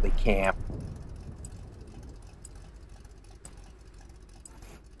constantly camp.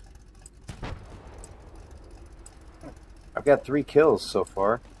 I've got 3 kills so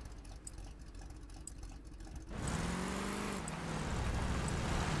far.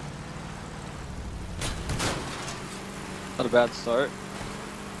 Not a bad start.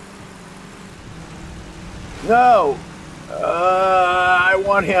 No! I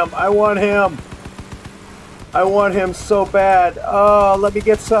want him. I want him. I want him so bad. Oh, let me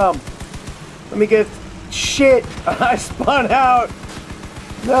get some. Let me get... Shit! I spun out!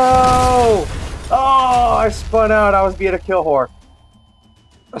 No! Oh, I spun out. I was being a kill whore.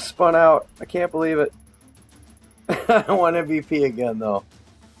 I spun out. I can't believe it. I want MVP again, though.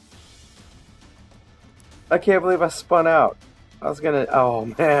 I can't believe I spun out. I was gonna... Oh,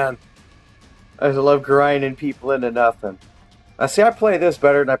 man. I just love grinding people into nothing. I see. I play this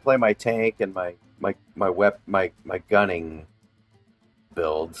better than I play my tank and my gunning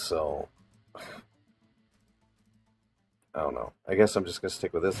build. So I don't know. I guess I'm just gonna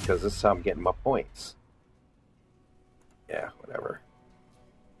stick with this because this is how I'm getting my points. Yeah, whatever.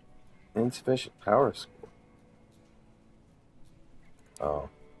 Insufficient power score. Oh.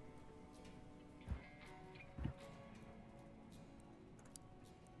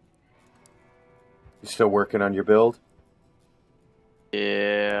 You still working on your build?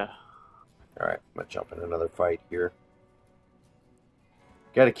 Yeah. Alright, I'm gonna jump in another fight here.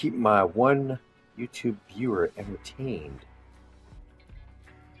 Gotta keep my one YouTube viewer entertained.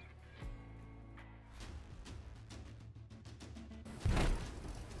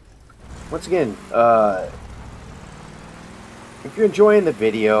 Once again, if you're enjoying the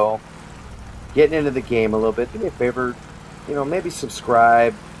video, getting into the game a little bit, do me a favor, you know, maybe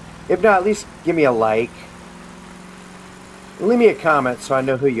subscribe. If not, at least give me a like. Leave me a comment so I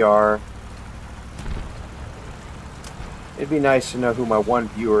know who you are. It'd be nice to know who my one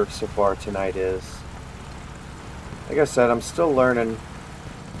viewer so far tonight is. Like I said, I'm still learning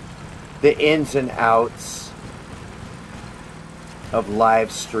the ins and outs of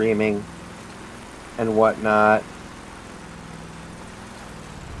live streaming and whatnot.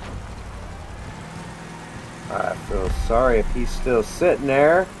 I feel sorry if he's still sitting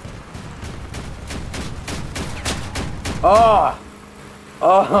there. Oh!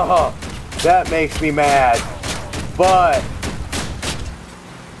 Oh! That makes me mad. But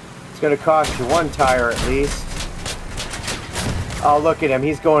it's going to cost you one tire at least. Oh, look at him.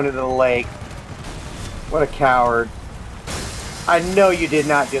 He's going into the lake. What a coward. I know you did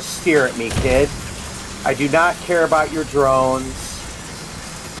not just steer at me, kid. I do not care about your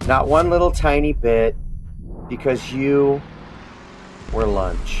drones. Not one little tiny bit. Because you were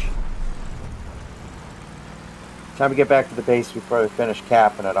lunch. Time to get back to the base before we finish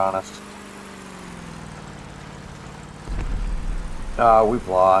capping it on us. Oh, we've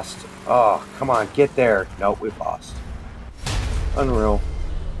lost. Oh, come on, get there. Nope, we've lost. Unreal.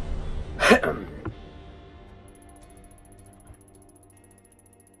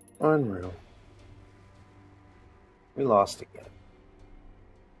 Unreal. We lost again.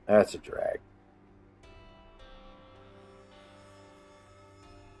 That's a drag.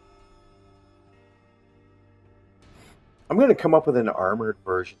 I'm going to come up with an armored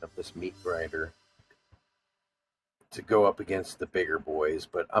version of this meat grinder to go up against the bigger boys,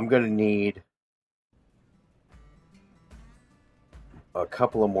 but I'm going to need a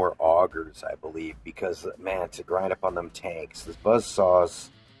couple of more augers, I believe, because, man, to grind up on them tanks, those buzzsaws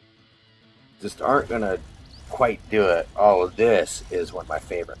just aren't going to quite do it. Oh, this is one of my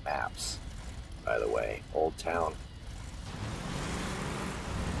favorite maps, by the way, Old Town.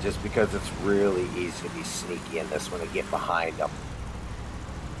 Just because it's really easy to be sneaky in this one and get behind them.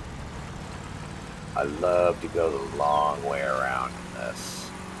 I love to go the long way around in this.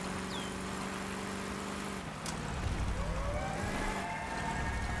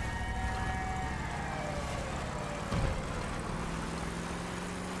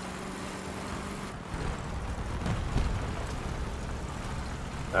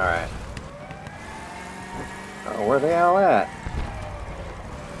 Alright. Oh, where they all at?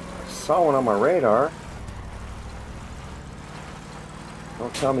 Saw one on my radar.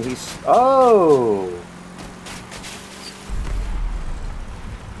 Don't tell me he's... Oh!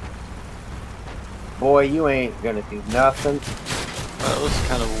 Boy, you ain't gonna do nothing. That was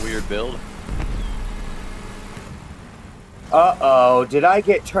kind of a weird build. Uh-oh, did I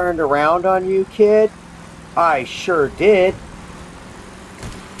get turned around on you, kid? I sure did.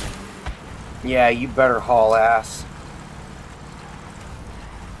 Yeah, you better haul ass.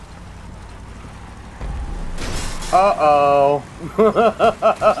 Uh-oh.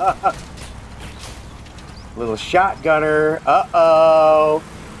 Little shotgunner. Uh-oh.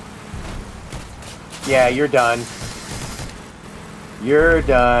 Yeah, you're done. You're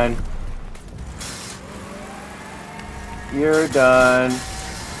done. You're done.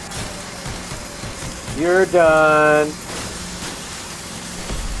 You're done.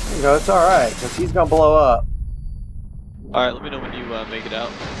 There you go, it's alright, because he's going to blow up. All right, let me know when you make it out.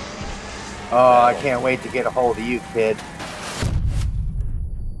 Oh, I can't wait to get a hold of you, kid.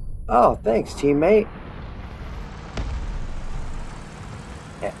 Oh, thanks, teammate.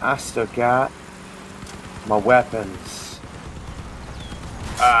 And I still got my weapons.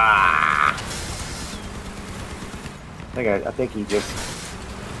 Ah! I think he just...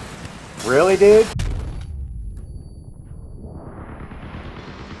 Really, dude?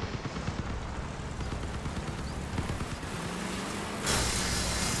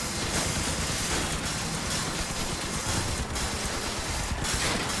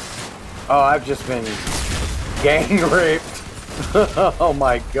 Oh, I've just been gang raped. Oh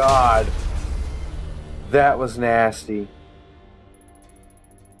my god. That was nasty.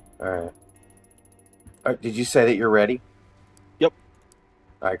 Alright. Did you say that you're ready? Yep.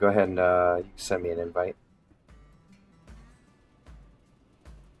 Alright, go ahead and you can send me an invite.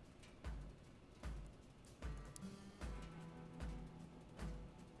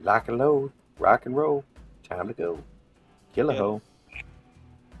 Lock and load. Rock and roll. Time to go. Kill a hoe.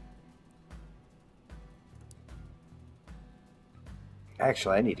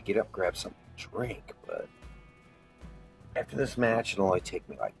 Actually, I need to get up, grab something to drink, but after this match, it'll only take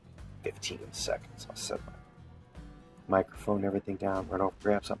me like 15 seconds. I'll set my microphone, everything down, run over,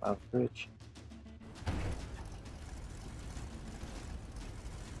 grab something out of the fridge.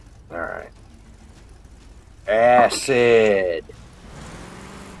 Alright. Acid.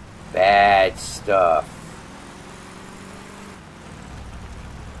 Bad stuff.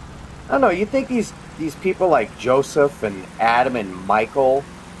 I don't know, you think these people like Joseph and Adam and Michael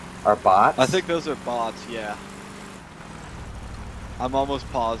are bots? I think those are bots, yeah. I'm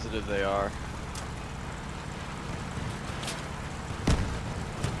almost positive they are.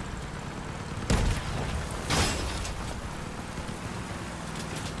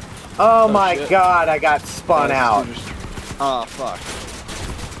 Oh my god, I got spun out. Oh, fuck.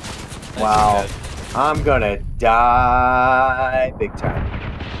 Wow. I'm gonna die big time.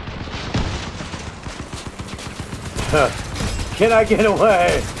 Can I get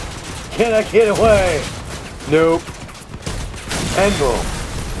away? Can I get away? Nope. And boom.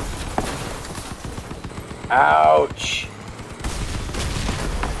 Ouch.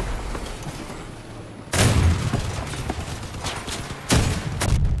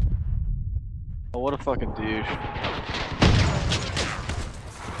 Oh, what a fucking douche.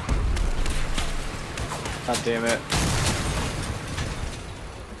 God damn it.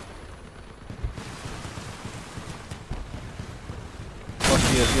 Fuck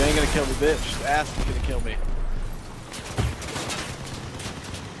you, if you ain't gonna kill me, bitch. Ass is gonna kill me.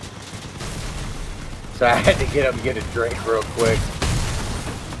 So I had to get up and get a drink real quick.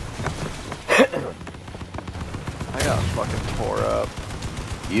 I got fucking tore up.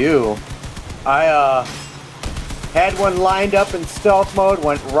 You? I had one lined up in stealth mode,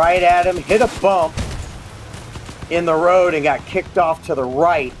 went right at him, hit a bump in the road and got kicked off to the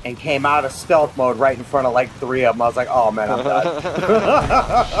right and came out of stealth mode right in front of like 3 of them. I was like, oh man, I'm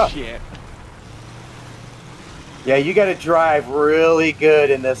done. Shit. Yeah, you gotta drive really good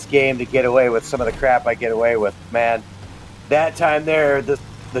in this game to get away with some of the crap I get away with, man. That time there, the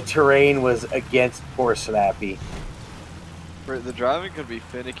terrain was against poor Slappy. The driving could be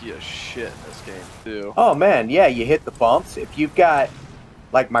finicky as shit in this game, too. Oh man, yeah, you hit the bumps. If you've got,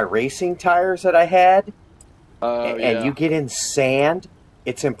 like, my racing tires that I had, and you get in sand,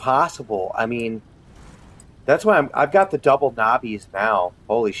 it's impossible. I mean, that's why I've got the double knobbies now.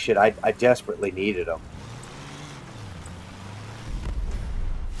 Holy shit, I desperately needed them.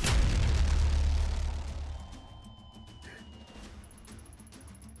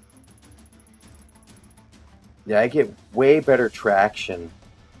 Yeah, I get way better traction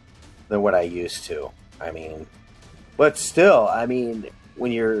than what I used to. I mean, but still, I mean,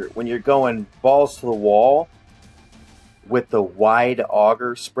 when you're going balls to the wall with the wide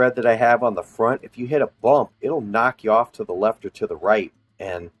auger spread that I have on the front, if you hit a bump, it'll knock you off to the left or to the right.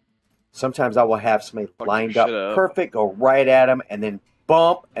 And sometimes I will have somebody lined up perfect, go right at them, and then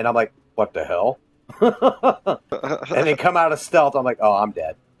bump, and I'm like, what the hell? And then come out of stealth, I'm like, oh, I'm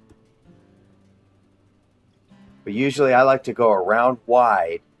dead. But usually I like to go around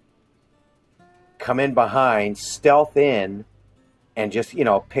wide, come in behind, stealth in, and just, you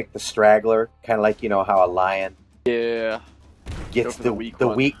know, pick the straggler. Kind of like, you know, how a lion gets the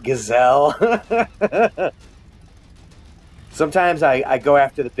weak gazelle. Sometimes I go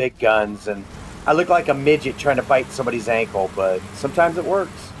after the big guns, and I look like a midget trying to bite somebody's ankle, but sometimes it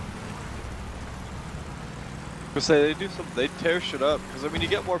works. They tear shit up, because, I mean, you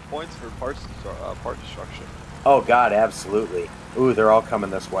get more points for part destruction. Oh, God, absolutely. Ooh, they're all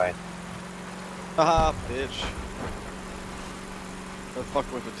coming this way. Haha, bitch. I'm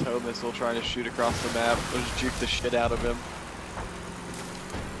fucking with a tow missile trying to shoot across the map. I'll just juke the shit out of him.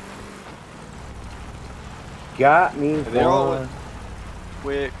 Got me And they all one. went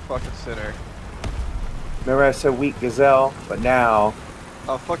quick fucking center. Remember I said weak gazelle, but now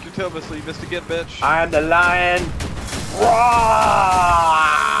Oh, fuck your tow missile. You missed again, bitch. I am the lion. Roar!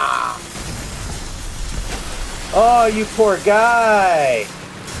 Oh, you poor guy.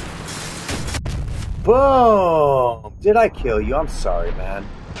 Boom! Did I kill you? I'm sorry, man.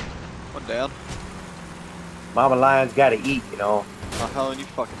 One down. Mama lion's gotta eat, you know. Oh, Helen, you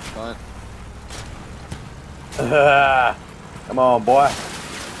fucking cunt. Come on, boy.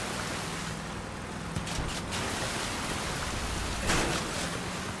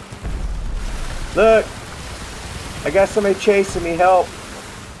 Look! I got somebody chasing me, help.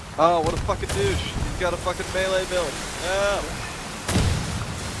 Oh, what a fucking douche. He's got a fucking melee build. No.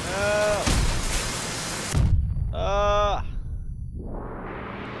 No. Ah.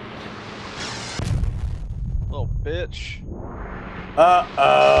 Little bitch. I hate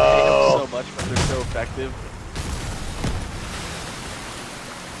Uh-oh. them so much, but they're so effective.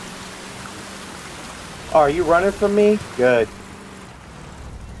 Oh, are you running from me? Good.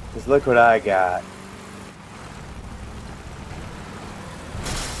 Because look what I got.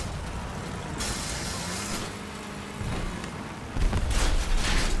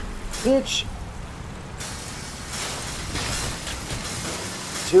 Bitch.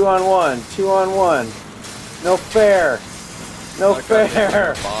 2 on 1. 2 on 1. No fair. No That guy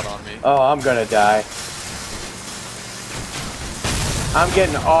fair. just put a bot on me. Oh, I'm gonna die. I'm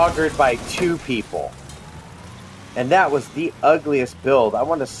getting augured by 2 people. And that was the ugliest build. I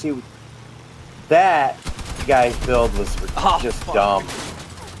want to see what that guy's build was just fuck. dumb.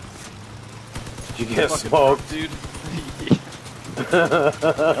 Did you get Fucking smoked? Dude.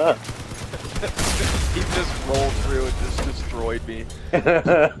 He just rolled through and just destroyed me.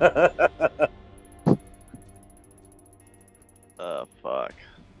 Fuck.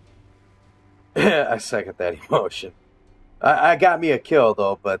 I second that emotion. I got me a kill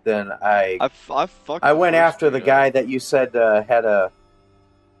though, but then I went after the guy that you said had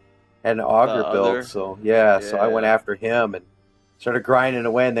an auger build. So yeah, so I went after him and started grinding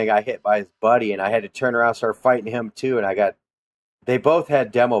away, and they got hit by his buddy, and I had to turn around and start fighting him too. And they both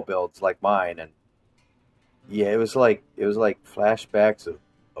had demo builds like mine, and yeah, it was like flashbacks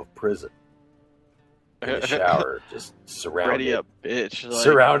of prison. In the shower, just surrounded. Ready up, bitch. Like,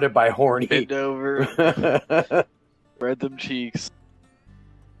 surrounded by horny. Bend over. Spread them cheeks.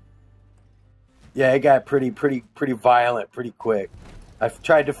 Yeah, it got pretty violent pretty quick. I've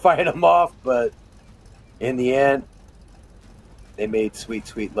tried to fight them off, but in the end, they made sweet,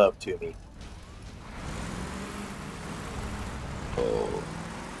 sweet love to me. Oh.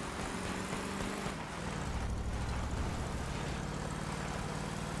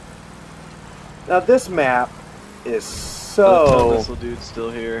 Now this map is so Missile dude's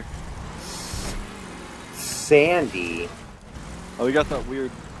still here. sandy. Oh, we got that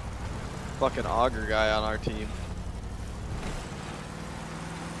weird fucking auger guy on our team.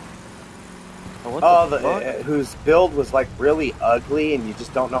 Oh, what the fuck? Whose build was like really ugly, and you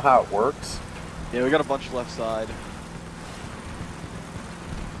just don't know how it works. Yeah, we got a bunch left side.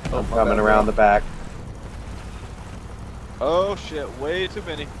 I'm coming around the back. Oh shit, way too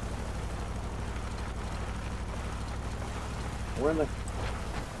many. Where in the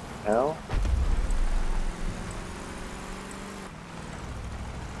hell?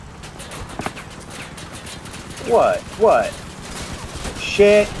 What?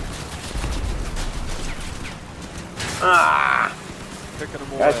 Shit. Ah! Picking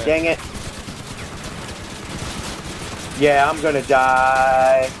them away. God dang it. Yeah, I'm gonna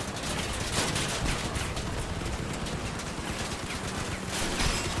die.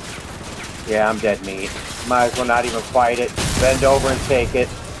 Yeah, I'm dead meat. Might as well not even fight it. Bend over and take it.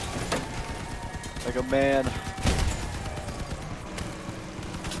 Like a man.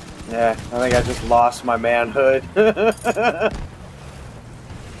 Yeah, I think I just lost my manhood. It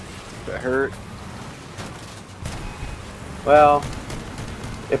hurt. Well,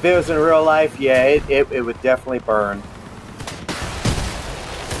 if it was in real life, yeah, it would definitely burn.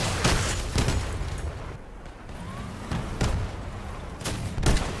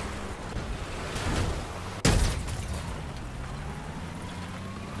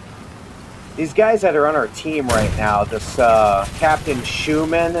 These guys that are on our team right now, this Captain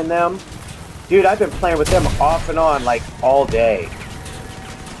Schumann and them, dude, I've been playing with them off and on like all day.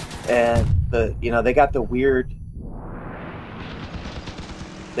 And they got the weird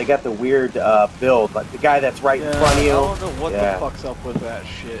build, like the guy that's right in front of you. I don't know what the fuck's up with that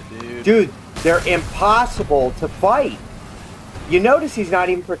shit, dude. Dude, they're impossible to fight. You notice he's not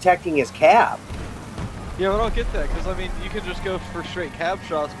even protecting his cab. Yeah, but I don't get that, because, I mean, you can just go for straight cab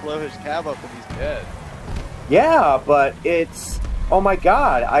shots, blow his cab up, and he's dead. Yeah, but it's... Oh my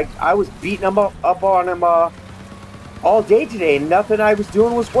god, I was beating him up on him all day today, and nothing I was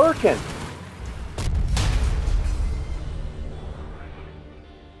doing was working.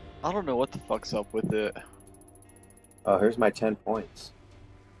 I don't know what the fuck's up with it. Oh, here's my 10 points.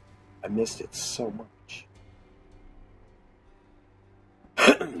 I missed it so much.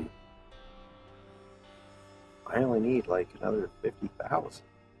 I only need like another 50,000,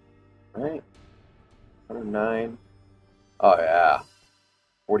 right? 109. Oh yeah,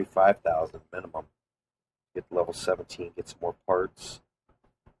 45,000 minimum. Get level 17, get some more parts.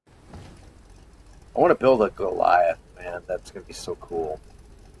 I want to build a Goliath, man. That's gonna be so cool.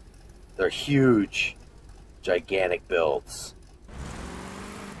 They're huge, gigantic builds.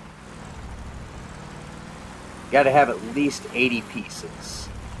 You got to have at least 80 pieces.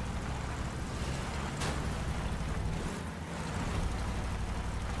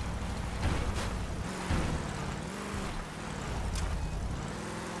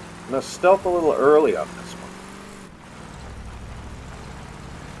 I'm going to stealth a little early on this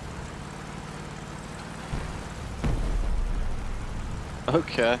one.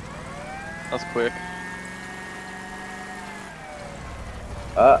 Okay. That's quick.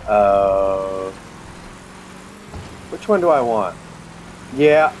 Uh-oh. Which one do I want?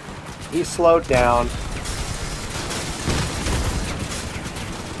 Yeah, he slowed down.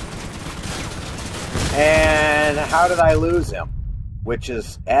 And how did I lose him? Which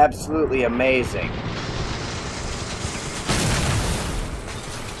is absolutely amazing.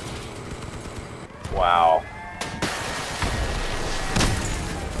 Wow.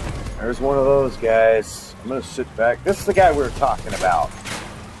 There's one of those guys. I'm going to sit back. This is the guy we were talking about.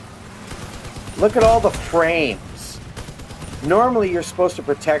 Look at all the frames. Normally you're supposed to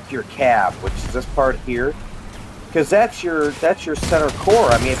protect your cab, which is this part here. Because that's your center core.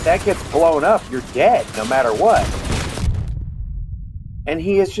 I mean, if that gets blown up, you're dead no matter what. And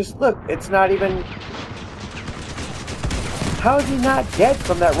he is just, look, it's not even... How is he not dead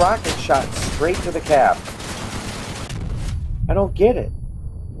from that rocket shot straight to the cab? I don't get it.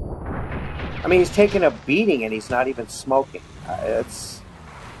 I mean, he's taking a beating and he's not even smoking. It's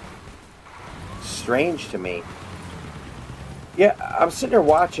strange to me. Yeah, I'm sitting there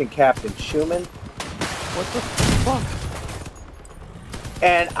watching Captain Schumann. What the fuck?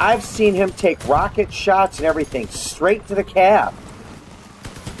 And I've seen him take rocket shots and everything straight to the cab.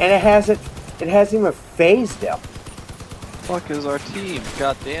 And it hasn't even phased him. Fuck is our team?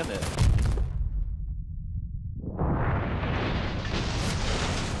 God damn it.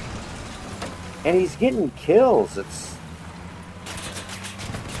 And he's getting kills. It's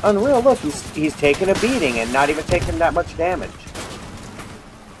unreal. Look, he's taking a beating and not even taking that much damage.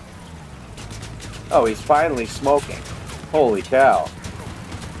 Oh, he's finally smoking. Holy cow.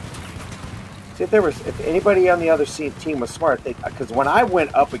 See, if anybody on the other team was smart, because when I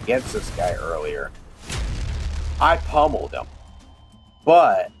went up against this guy earlier, I pummeled him.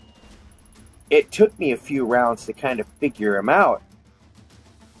 But it took me a few rounds to kind of figure him out.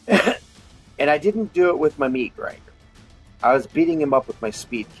 And I didn't do it with my meat grinder. I was beating him up with my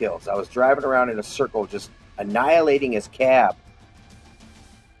speed kills. I was driving around in a circle just annihilating his cab.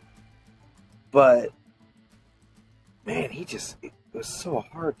 But, man, it was so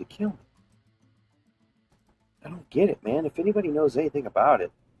hard to kill him. I don't get it, man. If anybody knows anything about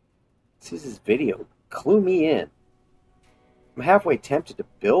it, sees this video, clue me in. I'm halfway tempted to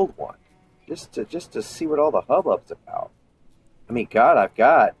build one. Just to see what all the hubbub's about. I mean,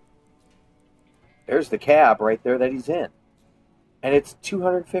 God, there's the cab right there that he's in. And it's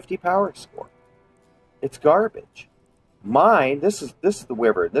 250 power score. It's garbage. Mine, this is the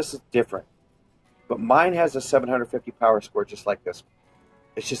Wyvern. This is different. But mine has a 750 power score just like this one.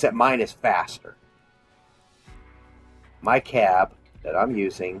 It's just that mine is faster. My cab that I'm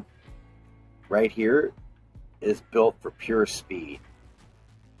using right here is built for pure speed.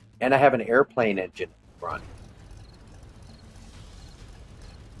 And I have an airplane engine in front.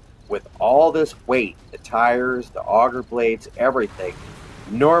 With all this weight, the tires, the auger blades, everything,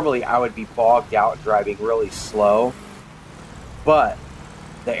 normally I would be bogged out driving really slow. But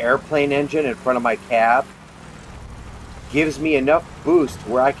the airplane engine in front of my cab gives me enough boost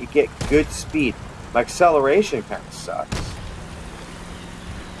where I could get good speed. My acceleration kind of sucks.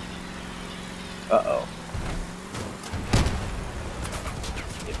 Uh-oh.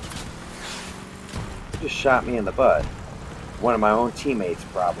 You just shot me in the butt. One of my own teammates,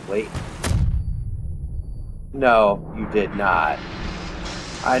 probably. No, you did not.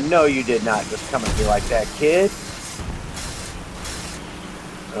 I know you did not just come at me like that, kid.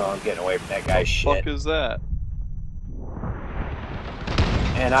 Oh, I'm getting away from that guy's shit. Fuck is that?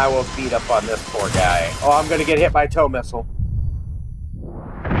 And I will beat up on this poor guy. Oh, I'm gonna get hit by a tow missile.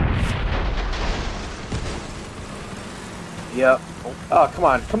 Yep. Oh, come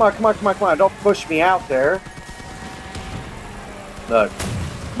on. Come on, come on, come on, come on. Don't push me out there. Look,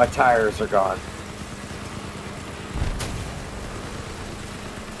 my tires are gone.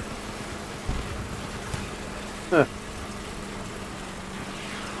 Huh.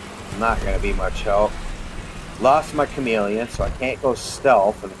 Not gonna be much help. Lost my chameleon, so I can't go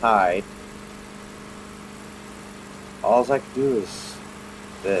stealth and hide. All I can do is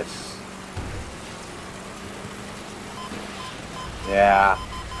this. Yeah.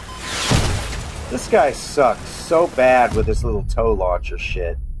 This guy sucks so bad with his little tow launcher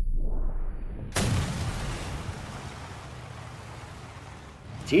shit.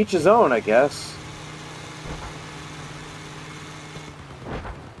 To each his own, I guess.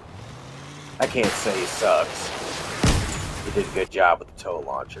 I can't say he sucks. He did a good job with the tow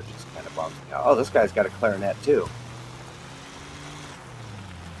launcher. Just kind of bums me out. Oh, this guy's got a clarinet too.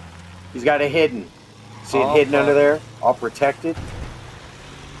 He's got it hidden. See it hidden under there? All protected.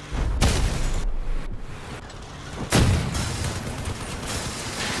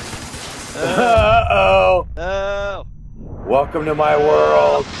 Uh-oh. Oh. Welcome to my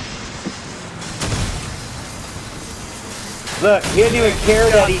world. Look, he didn't even care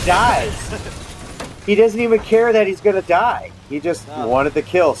that he dies. He doesn't even care that he's gonna die. He just wanted the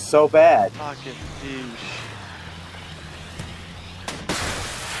kill so bad. Fucking douche.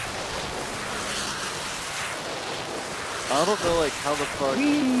 I don't know, like, how the fuck...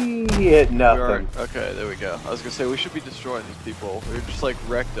 He hit nothing. Okay, there we go. I was gonna say, we should be destroying these people. We're just, like,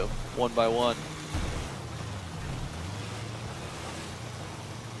 wrecked them, one by one.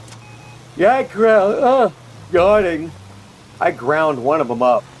 Yeah, I ground... yawning. I ground one of them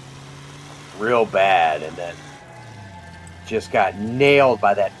up real bad, and then just got nailed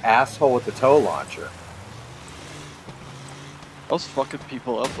by that asshole with the tow launcher. I was fucking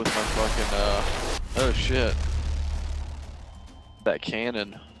people up with my fucking, oh shit. That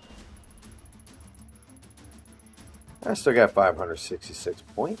cannon. I still got 566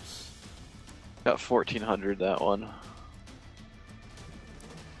 points. Got 1400 that one.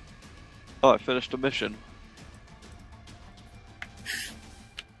 Oh, I finished a mission.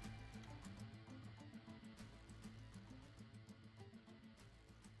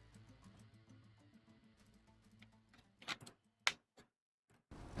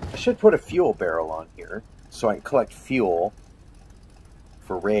 I should put a fuel barrel on here so I can collect fuel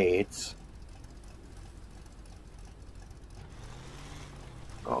for raids.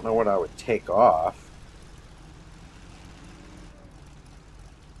 I don't know what I would take off.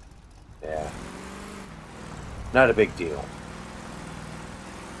 Yeah. Not a big deal.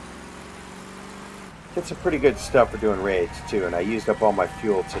 Get some pretty good stuff for doing raids too, and I used up all my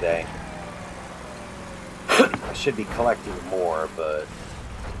fuel today. I should be collecting more, but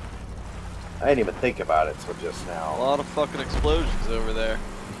I didn't even think about it till just now. A lot of fucking explosions over there.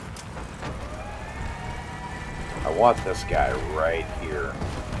 I want this guy right here.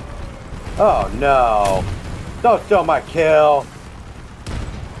 Oh no! Don't steal my kill!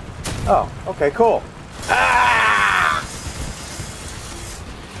 Oh, okay, cool. Ah!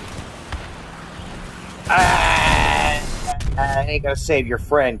 Ah! I ain't gonna save your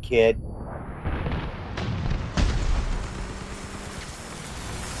friend, kid.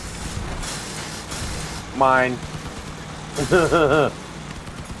 Mine.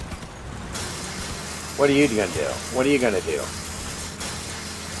 What are you gonna do? What are you gonna do?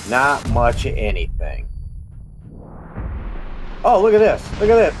 Not much of anything. Oh, look at this. Look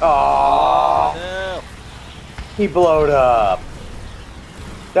at this. Oh, No. he blowed up.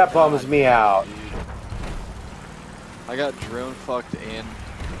 That bums me out. Dude. I got drone fucked and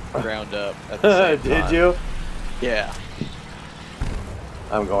ground up at the same time. Did you? Yeah.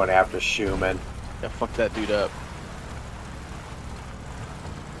 I'm going after Schumann. Yeah, fuck that dude up.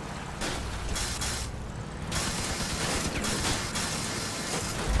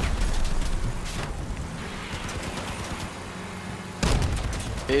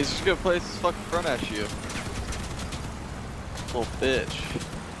 Hey, he's just gonna place his fucking front at you. Little bitch.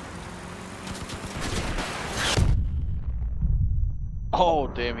 Oh,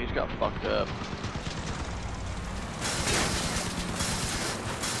 damn, he just got fucked up.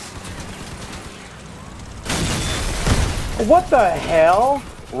 What the hell?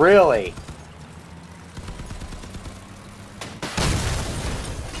 Really?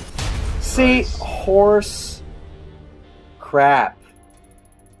 See, Nice. horse crap.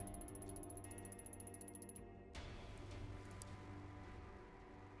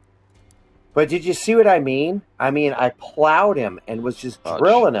 But did you see what I mean? I mean, I plowed him and was just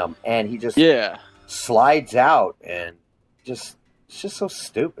drilling him, and he just slides out, and it's just so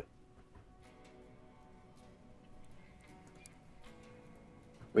stupid.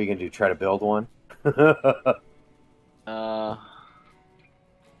 What are you gonna do? Try to build one?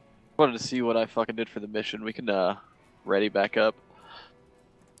 Wanted to see what I fucking did for the mission. We can ready back up.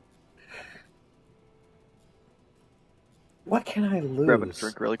 What can I lose? Grab a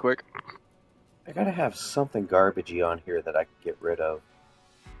drink really quick. I gotta have something garbagey on here that I can get rid of.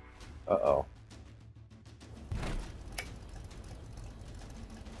 Uh-oh.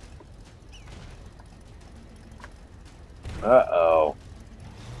 Uh-oh.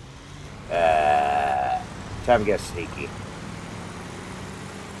 Time to get sneaky.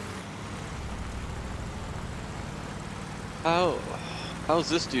 How's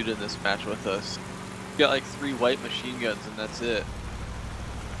this dude in this match with us? We got like 3 white machine guns and that's it.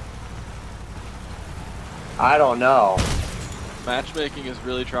 I don't know. Matchmaking is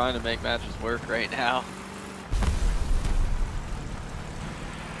really trying to make matches work right now.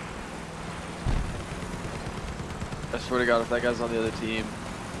 I swear to God, if that guy's on the other team.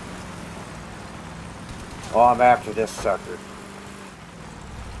 Oh, I'm after this sucker.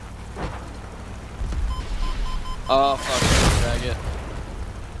 Oh, fuck, faggot.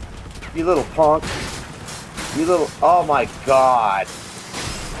 You little punk. You little... Oh, my God.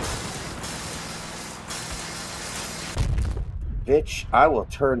 Bitch, I will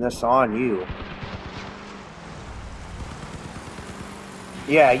turn this on you.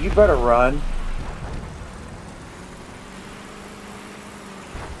 Yeah, you better run.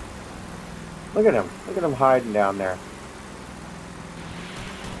 Look at him. Look at him hiding down there.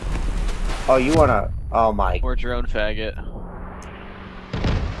 Oh, you wanna... Oh, my... Support your own faggot.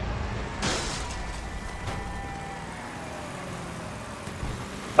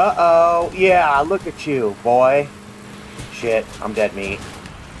 Uh-oh. Yeah, look at you, boy. Shit, I'm dead meat.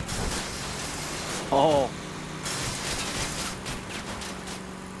 Oh.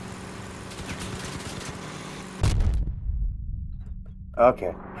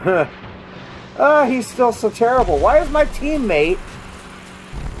 Okay. He's still so terrible. Why is my teammate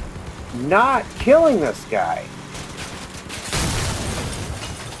not killing this guy?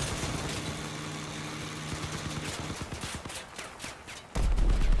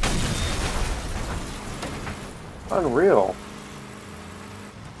 Unreal.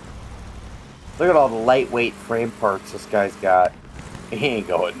 Look at all the lightweight frame parts this guy's got. He ain't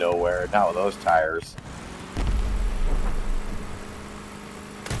going nowhere, not with those tires.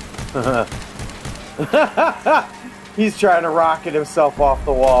 He's trying to rocket himself off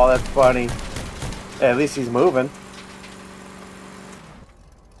the wall. That's funny. At least he's moving.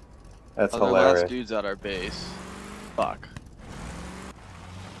 That's hilarious. The last dude's at our base. Fuck.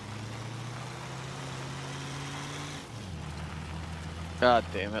 God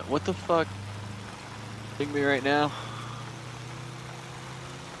damn it. What the fuck? Ping me right now?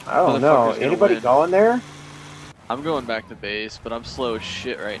 I don't know. Anybody going there? I'm going back to base, but I'm slow as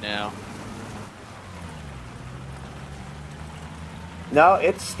shit right now. No,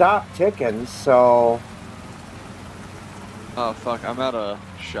 it stopped ticking, so... Oh fuck, I'm out of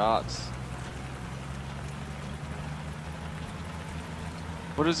shots.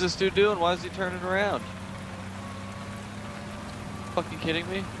 What is this dude doing? Why is he turning around? Fucking kidding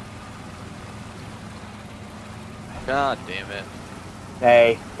me? God damn it.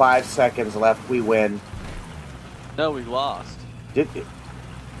 Hey, 5 seconds left, we win. No, we lost. Did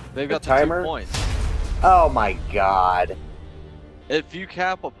They've got the timer? 2 points. Oh my god. If you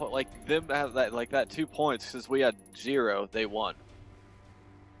cap a point, like them have that, like that 2 points, because we had 0, they won.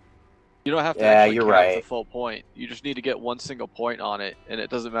 You don't have to actually cap the full point. You just need to get 1 single point on it, and it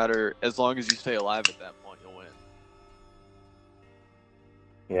doesn't matter as long as you stay alive at that point, you'll win.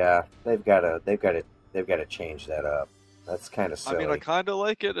 Yeah, they've got to change that up. That's kind of silly. I mean, I kind of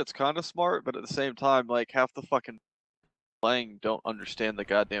like it. It's kind of smart, but at the same time, like half the fucking playing don't understand the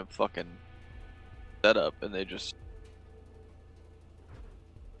goddamn fucking setup, and they just.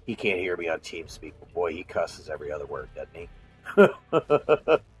 He can't hear me on TeamSpeak, but boy, he cusses every other word, doesn't he?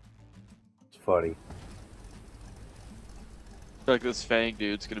 It's funny. I feel like this Fang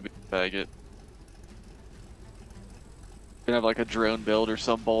dude's gonna be a faggot. Gonna have like a drone build or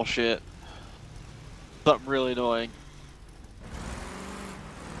some bullshit. Something really annoying.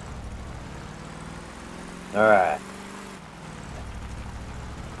 Alright.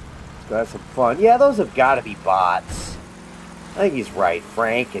 Let's go have some fun. Yeah, those have got to be bots. I think he's right.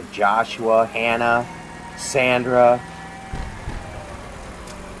 Frank and Joshua, Hannah, Sandra.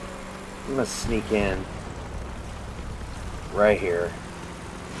 I'm going to sneak in right here.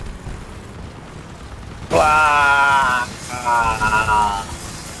 Blah!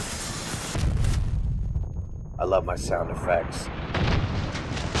 I love my sound effects.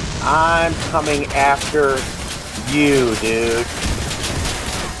 I'm coming after you, dude.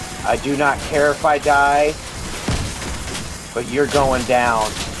 I do not care if I die, but you're going down.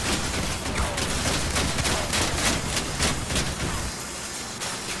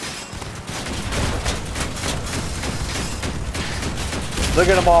 Look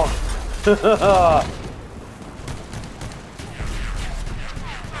at them all.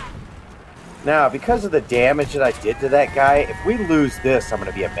 Now, because of the damage that I did to that guy, if we lose this, I'm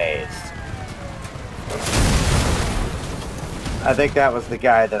going to be amazed. I think that was the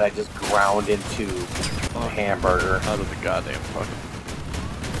guy that I just ground into a hamburger. Out of the goddamn fucking...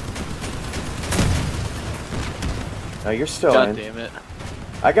 No, you're still in. God damn it.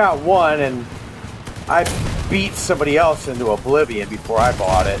 I got one, and I beat somebody else into oblivion before I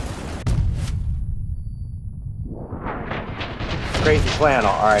bought it. Crazy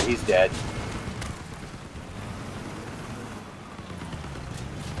flannel. Alright, he's dead.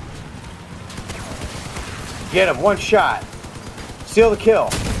 Get him, one shot. Seal the kill.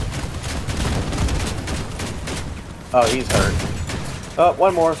 Oh, he's hurt. Oh,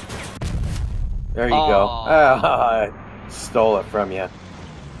 one more. There you go. Oh, I stole it from you.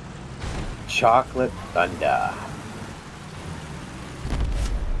 Chocolate Thunder.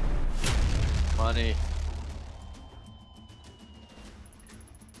 Money.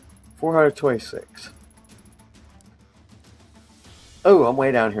 426. Oh, I'm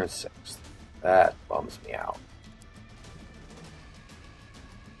way down here in 6th. That bums me out.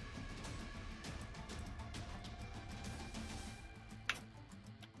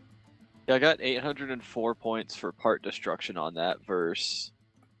 Yeah, I got 804 points for part destruction on that verse.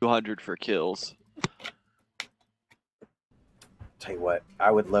 200 for kills. Tell you what,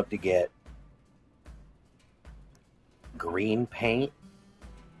 I would love to get green paint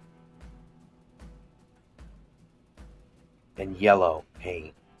and yellow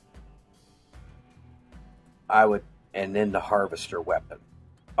paint. I would, and then the harvester weapon.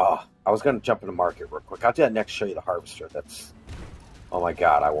 Oh, I was going to jump in the market real quick. I'll do that next, show you the harvester. That's, oh my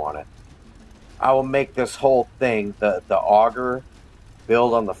god, I want it. I will make this whole thing, the auger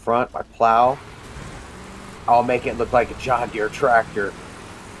build on the front, my plow. I'll make it look like a John Deere tractor.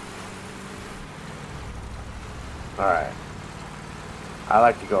 Alright. I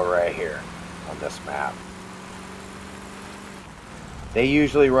like to go right here on this map. They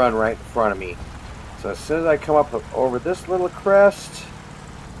usually run right in front of me. So as soon as I come up over this little crest,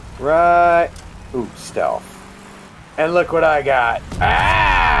 right... Ooh, stealth. And look what I got.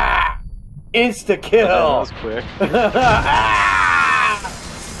 Ah! Insta-kill! Oh, that was quick. Ah!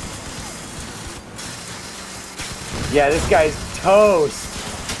 Yeah, this guy's toast.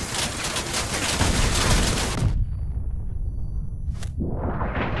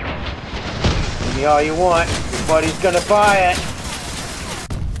 Give me all you want. Your buddy's gonna buy it.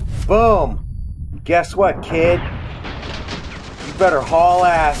 Boom. Guess what, kid? You better haul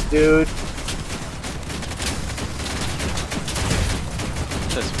ass, dude.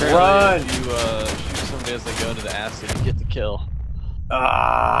 Run! If you shoot somebody as they go into the acid, you get the kill.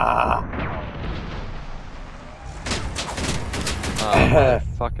 Ah! Oh,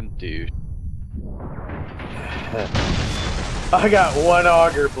 fucking dude. I got one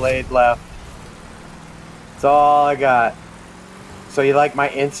auger blade left. That's all I got. So you like my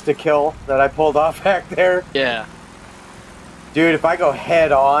insta-kill that I pulled off back there? Yeah. Dude, if I go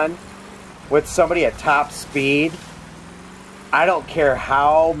head on with somebody at top speed, I don't care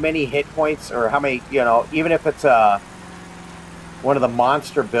how many hit points or how many, you know, even if it's one of the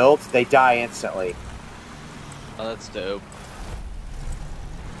monster builds, they die instantly. Oh, that's dope.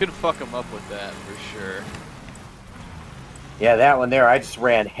 You can fuck them up with that for sure. Yeah, that one there, I just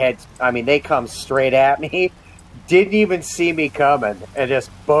ran heads. I mean, they come straight at me. Didn't even see me coming. And just,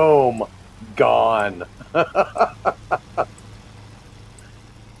 boom, gone.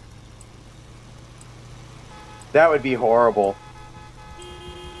 That would be horrible.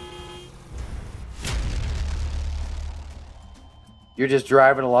 You're just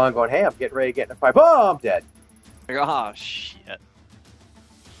driving along going, hey, I'm getting ready to get in a fight. Oh, I'm dead. Oh, shit.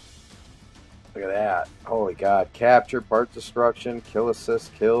 Look at that. Holy God. Capture, part destruction, kill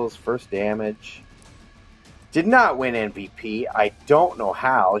assist, kills, first damage. Did not win MVP. I don't know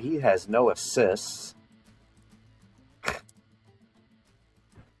how. He has no assists.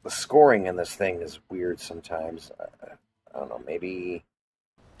 The scoring in this thing is weird sometimes. I don't know. Maybe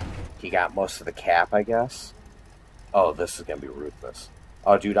he got most of the cap, I guess. Oh, this is going to be ruthless.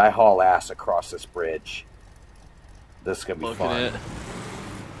 Oh, dude, I haul ass across this bridge. This is going to be fun.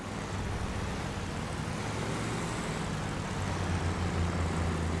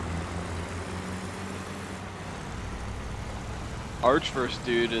 Archverse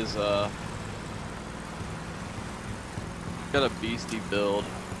dude is got a beastie build.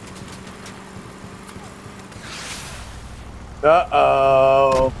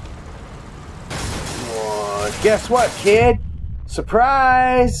 Uh-oh. Guess what, kid?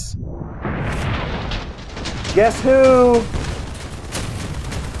 Surprise! Guess who?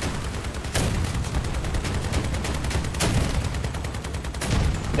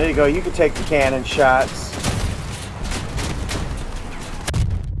 There you go, you can take the cannon shots.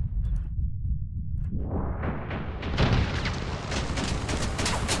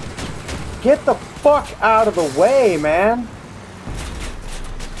 Get the fuck out of the way, man.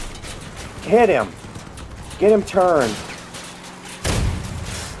 Hit him. Get him turned.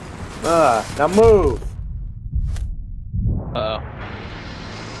 Now move. Uh-oh.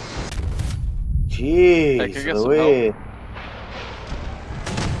 Jeez, Hey, Louis.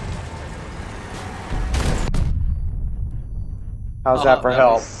 How's that for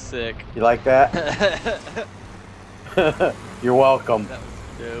help? Was sick. You like that? You're welcome. That was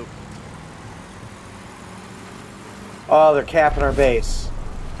dope. Oh, they're capping our base.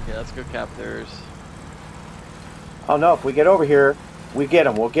 Yeah, let's go cap theirs. Oh no, if we get over here, we get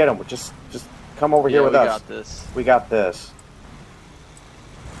them. We'll get them. Just come over here with us. We got this. We got this.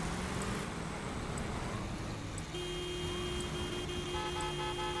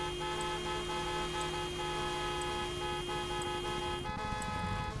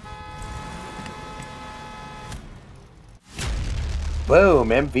 Boom,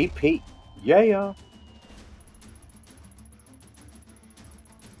 MVP. Yeah.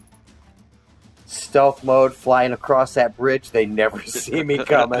 Stealth mode, flying across that bridge. They never see me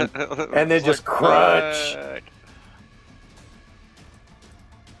coming. And then just crunch. Fuck.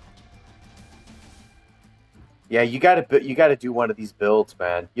 Yeah, you gotta do one of these builds,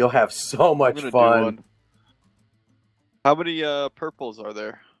 man. You'll have so much fun. How many purples are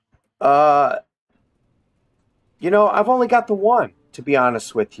there? You know, I've only got the one, to be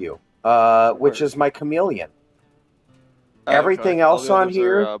honest with you. Which is my chameleon. Everything else on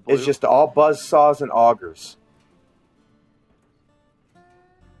here is just all buzzsaws and augers.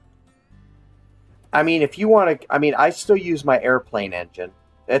 I mean, if you want to... I mean, I still use my airplane engine.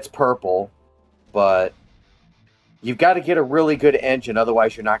 It's purple, but you've got to get a really good engine,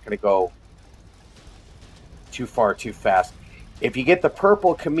 otherwise you're not going to go too far too fast. If you get the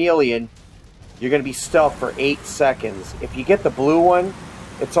purple chameleon, you're going to be stealth for 8 seconds. If you get the blue one,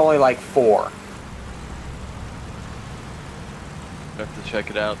 it's only like 4. I have to check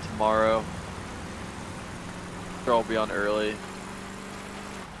it out tomorrow. Sure, I'll be on early.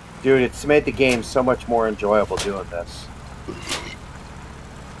 Dude, it's made the game so much more enjoyable doing this.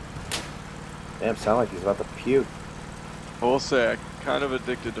 Damn, sound like he's about to puke. I will say, I'm kind of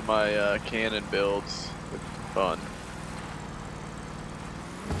addicted to my cannon builds. It's fun.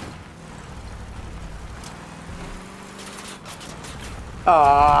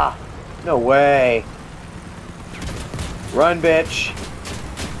 Ah, no way. Run, bitch.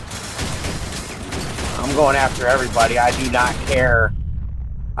 I'm going after everybody. I do not care.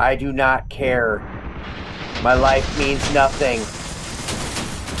 I do not care. My life means nothing.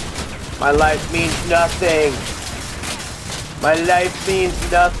 My life means nothing. My life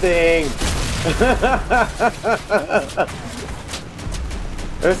means nothing.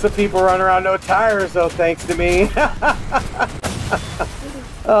 There's some people running around no tires, though, thanks to me.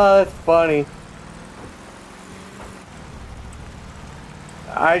 Oh, that's funny.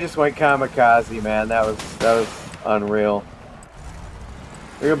 I just went kamikaze, man. That was unreal.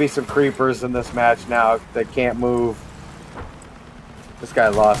 There are gonna be some creepers in this match now that can't move. This guy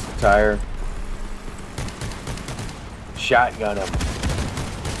lost a tire. Shotgun him.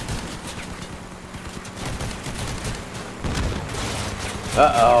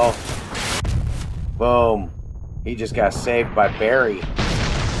 Uh-oh. Boom. He just got saved by Barry.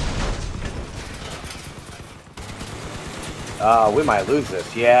 We might lose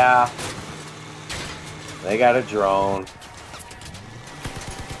this. Yeah. They got a drone.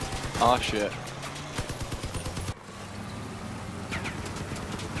 Oh shit.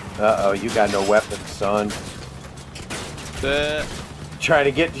 Uh-oh, you got no weapons, son. Try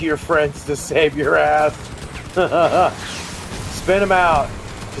to get to your friends to save your ass. Spin him out.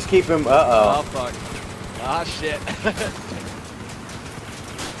 Just keep him... Uh-oh. Oh, fuck. Ah, shit.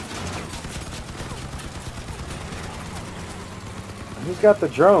 Who's got the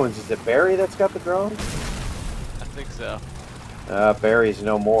drones? Is it Barry that's got the drones? I think so. Barry's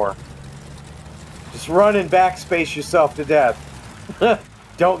no more. Just run and backspace yourself to death.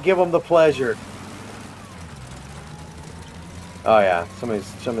 Don't give him the pleasure. Oh yeah, somebody's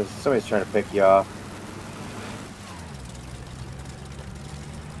trying to pick you off.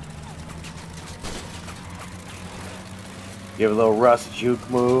 Give a little Russ juke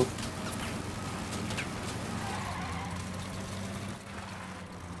move.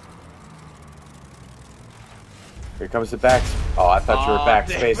 Here comes the back. Oh, I thought you were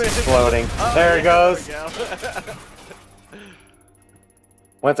backspace exploding. There it goes. There we go.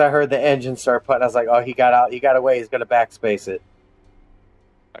 Once I heard the engine start putting, I was like, oh, he got out. He got away. He's going to backspace it.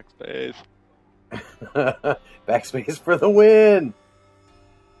 Backspace. Backspace for the win.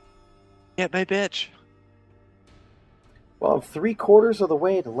 Get my bitch. Well, I'm 3/4 of the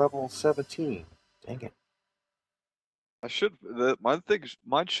way to level 17. Dang it. I should.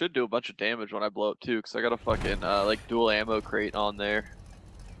 Mine should do a bunch of damage when I blow up too, because I got a fucking like dual ammo crate on there.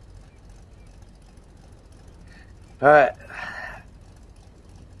 All right.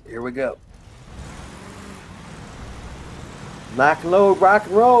 Here we go. Lock and load, rock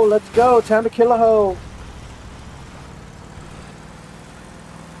and roll. Let's go. Time to kill a hoe.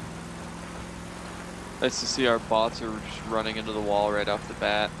 Nice to see our bots are just running into the wall right off the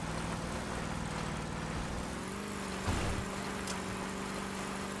bat.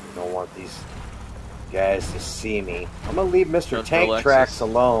 Don't want these guys to see me. I'm gonna leave Mr. Tank Tracks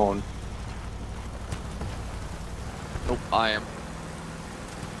alone. Nope, I am.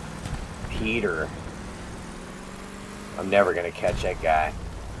 Peter. I'm never gonna catch that guy.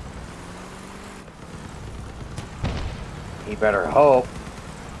 He better hope.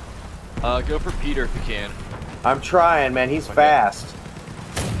 Go for Peter if you can. I'm trying, man. He's fast.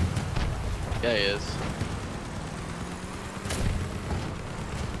 Yeah, he is.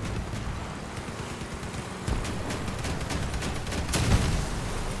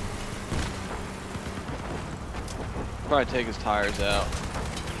 Probably take his tires out.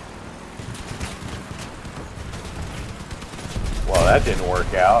 Well, that didn't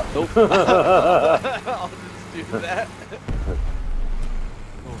work out. Nope. I'll just do that.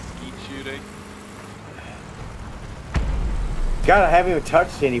 Little skeet shooting. God, I haven't even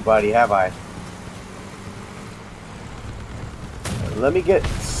touched anybody, have I? Let me get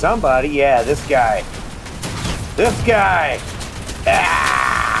somebody. Yeah, this guy. This guy.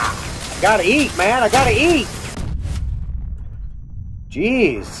 Ah! I gotta eat, man. I gotta eat.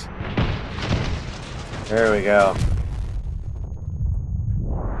 Jeez. There we go.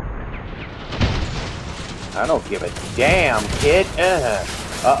 I don't give a damn, kid.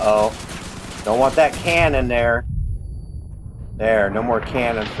 Uh-oh. Don't want that cannon there. There, no more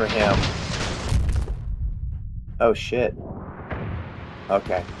cannon for him. Oh, shit.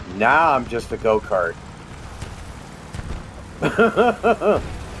 Okay. Now I'm just a go-kart.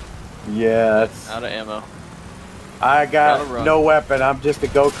 Yes. Out of ammo. I got no weapon. I'm just a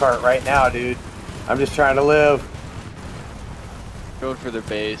go-kart right now, dude. I'm just trying to live. Going for their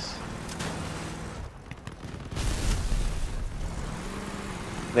base.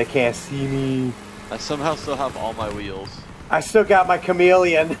 They can't see me. I somehow still have all my wheels. I still got my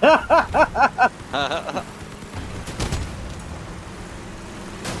chameleon.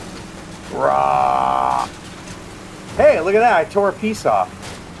 Rah. Hey, look at that. I tore a piece off.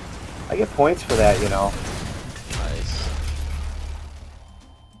 I get points for that, you know. Nice.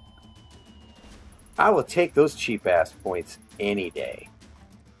 I will take those cheap-ass points any day.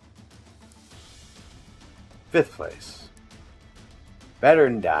 5th place. Better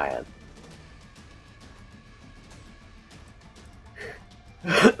than dying.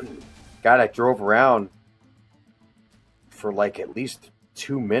 God, I drove around for like at least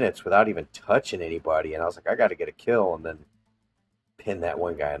 2 minutes without even touching anybody, and I was like, I got to get a kill, and then pin that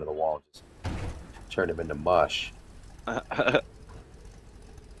one guy into the wall, just turn him into mush.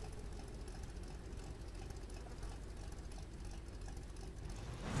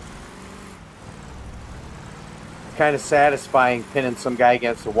 Kind of satisfying pinning some guy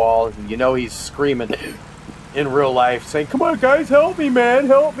against the wall, and you know he's screaming in real life, saying, "Come on, guys, help me, man,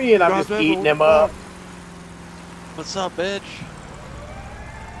 help me!" And I'm just eating him up. What's up, bitch?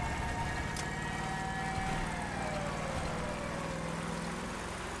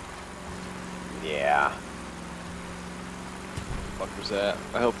 Yeah. What was that?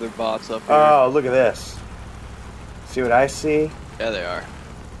 I hope they're bots up here. Oh, look at this. See what I see? Yeah, they are.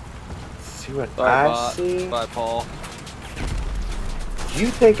 See what Sorry, I bot. see? Bye, Paul. You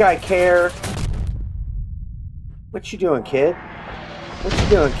think I care? What you doing, kid? What you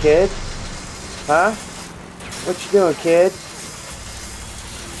doing, kid? Huh? What you doing, kid?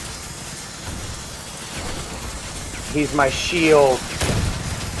 He's my shield.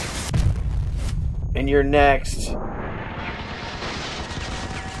 And you're next.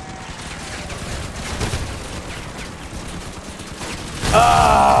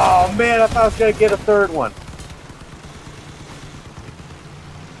 Oh, man, I thought I was going to get a third one.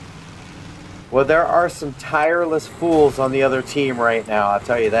 Well, there are some tireless fools on the other team right now, I'll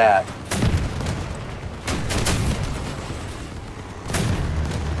tell you that.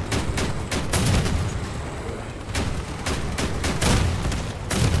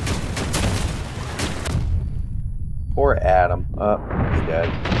 Poor Adam. Oh, he's dead.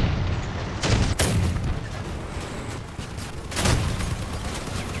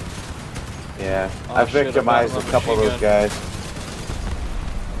 Yeah, I victimized a couple of those guys.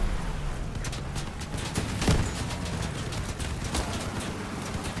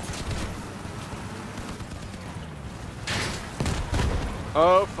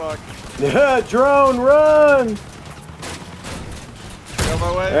 Oh, fuck. Yeah, drone, run! Get on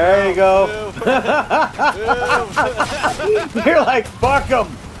my way. There you go. You're like, fuck them.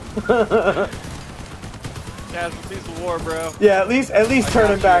 Casualties of war, bro. Yeah, at least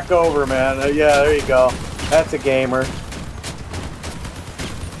turn him back over, man. Yeah, there you go. That's a gamer.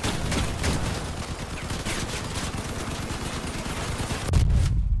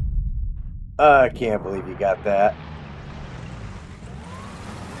 I can't believe you got that.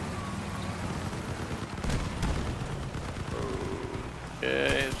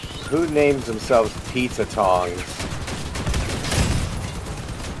 Okay. Who names themselves Pizza Tongs?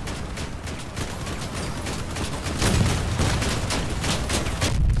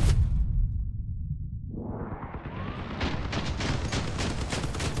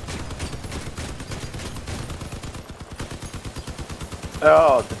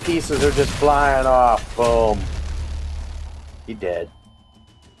 Oh, the pieces are just flying off. Boom. He dead.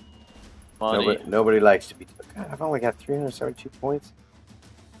 Money. Nobody likes to be... God, I've only got 372 points.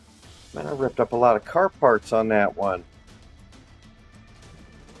 Man, I ripped up a lot of car parts on that one.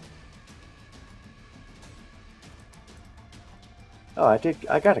 Oh,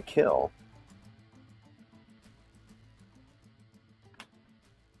 I got a kill.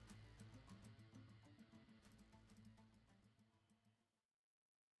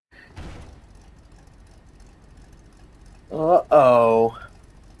 Uh-oh.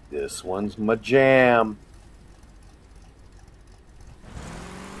 This one's my jam.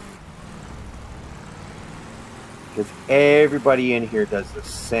 Because everybody in here does the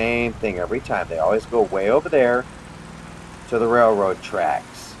same thing every time. They always go way over there to the railroad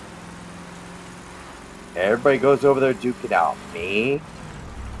tracks. Everybody goes over there, duke it out. Me,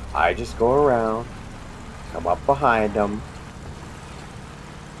 I just go around, come up behind them,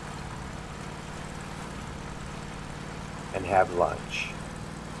 and have lunch.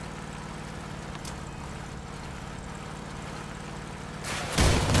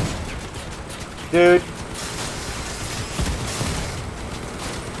 Dude.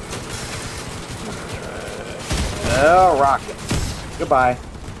 Oh, rockets. Goodbye.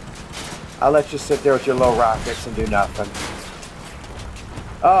 I'll let you sit there with your low rockets and do nothing.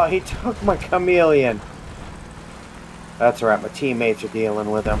 Oh, he took my chameleon. That's alright, my teammates are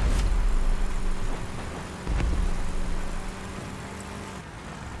dealing with him.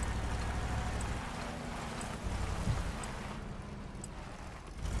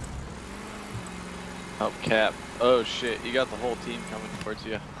 Oh, Cap. Oh, shit. You got the whole team coming towards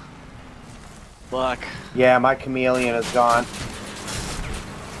you. Luck. Yeah, my chameleon is gone. To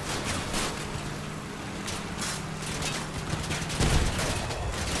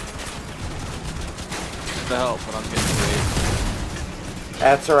help when I'm getting raised.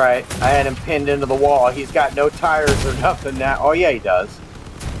 That's alright. I had him pinned into the wall. He's got no tires or nothing now. Oh, yeah, he does.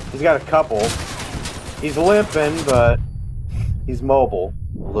 He's got a couple. He's limping, but he's mobile.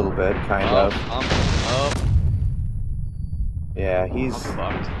 A little bit, kind of. Yeah, he's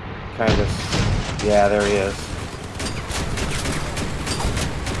kind of... Yeah, there he is.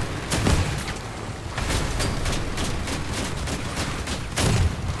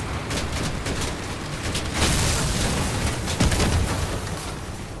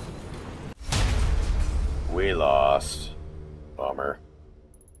 We lost. Bummer.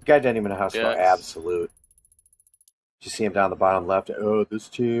 The guy didn't even know how to spell absolute. Did you see him down the bottom left? Oh, this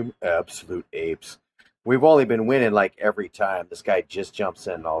team, absolute apes. We've only been winning like every time. This guy just jumps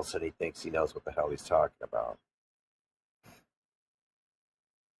in and all of a sudden he thinks he knows what the hell he's talking about.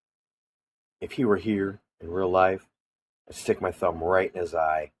 If he were here in real life, I'd stick my thumb right in his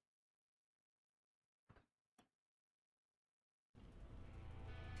eye.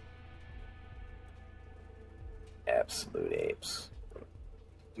 Absolute apes.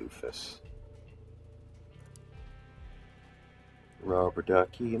 Doofus. Rubber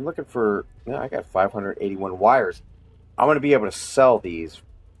ducky. I'm looking for... I got 581 wires. I'm going to be able to sell these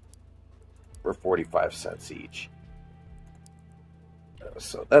for 45 cents each.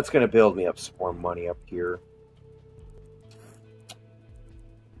 So that's going to build me up some more money up here.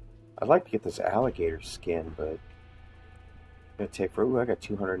 I'd like to get this alligator skin, but it's gonna take for. Ooh, I got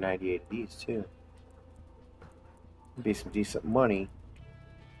 298 of these too. It'd be some decent money.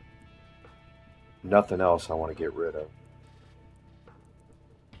 Nothing else I want to get rid of.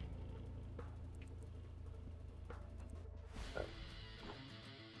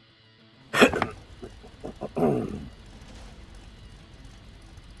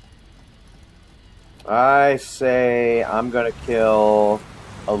 I say I'm gonna kill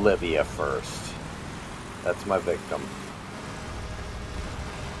Olivia first. That's my victim.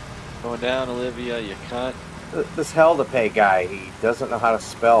 Going down, Olivia, you cunt. This hell to pay guy, he doesn't know how to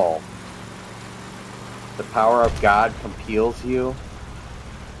spell. The power of God compels you.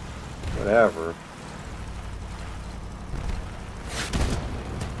 Whatever.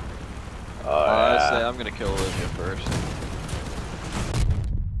 I say I'm gonna kill Olivia first.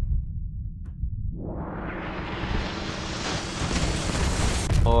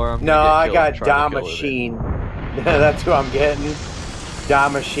 Or I'm no, I got Da Machine. That's who I'm getting. Da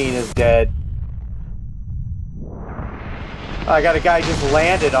Machine is dead. I got a guy just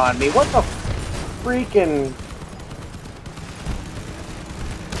landed on me. What the freaking...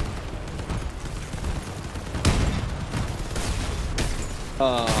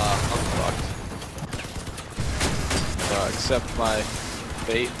 I'm fucked. Accept my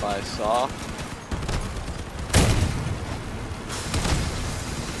fate by Saw.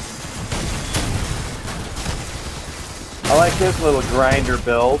 I like his little grinder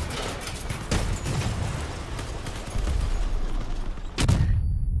build.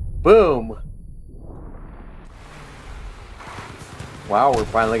 Boom! Wow, we're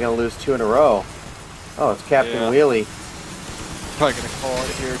finally going to lose 2 in a row. Oh, it's Captain Wheelie. Probably going to call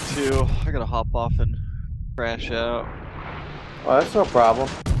it here too. I got to hop off and crash out. Oh, that's no problem.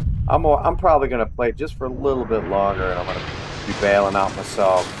 I'm probably going to play just for a little bit longer, and I'm going to be bailing out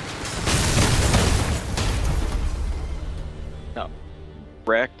myself. No,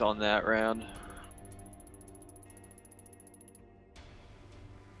 wrecked on that round.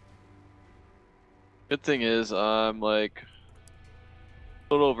 Good thing is, I'm like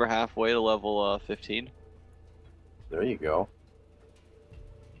a little over halfway to level 15. There you go.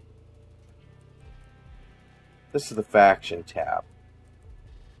 This is the faction tab.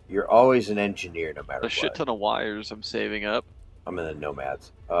 You're always an engineer no matter what. A shit ton of wires I'm saving up. I'm in the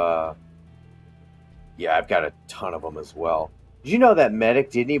Nomads. Yeah, I've got a ton of them as well. Did you know that Medic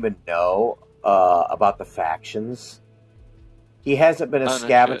didn't even know about the factions? He hasn't been a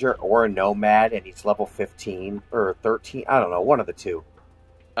scavenger or a nomad, and he's level 15 or 13. I don't know, one of the two.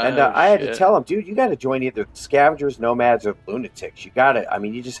 And I had to tell him, dude, you got to join either scavengers, nomads, or lunatics. You got to. I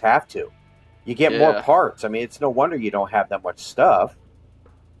mean, you just have to. You get more parts. I mean, it's no wonder you don't have that much stuff.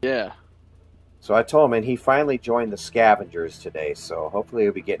 Yeah. So I told him, and he finally joined the scavengers today. So hopefully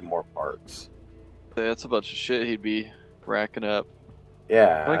he'll be getting more parts. That's a bunch of shit he'd be racking up.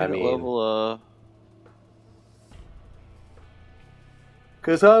 Yeah, I mean, level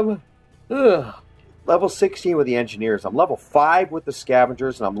because I'm level 16 with the engineers. I'm level 5 with the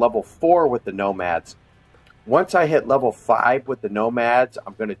scavengers, and I'm level 4 with the nomads. Once I hit level 5 with the nomads,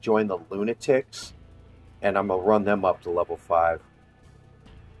 I'm going to join the lunatics, and I'm going to run them up to level 5.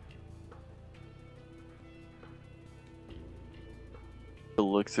 to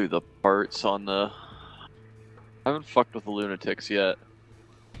look through the parts on the... I haven't fucked with the lunatics yet.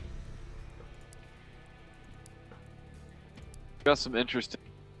 Got some interesting...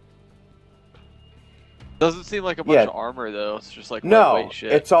 Doesn't seem like a bunch of armor though, it's just like lightweight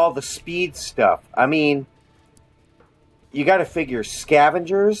shit. It's all the speed stuff. I mean, you gotta figure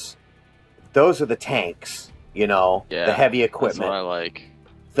scavengers, those are the tanks, you know, the heavy equipment. That's what I like.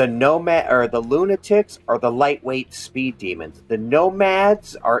 The nomad or the lunatics are the lightweight speed demons. The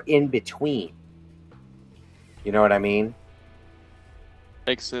nomads are in between. You know what I mean?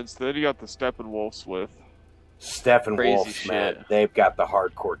 Makes sense. Then you got the Steppenwolfs with Steppenwolfs, man. They've got the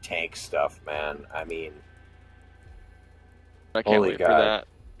hardcore tank stuff, man. I mean, I can't wait for that.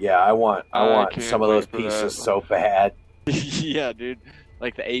 Yeah, I want some of those pieces so bad. Yeah, dude.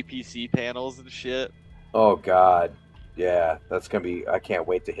 Like the APC panels and shit. Oh god. Yeah, that's gonna be... I can't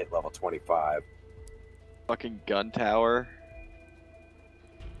wait to hit level 25. Fucking gun tower.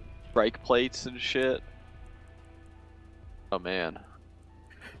 Strike plates and shit. Oh man.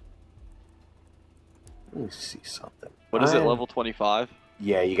 Let me see something. What is it, level 25?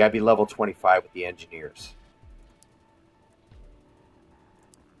 Yeah, you gotta be level 25 with the engineers.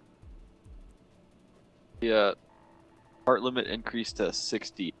 Yeah. Part limit increased to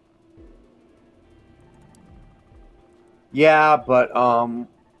 60. Yeah, but,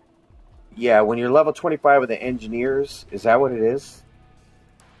 yeah, when you're level 25 with the engineers, is that what it is?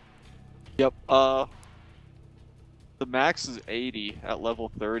 Yep. The max is 80 at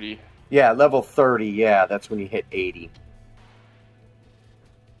level 30. Yeah, level 30. Yeah, that's when you hit 80.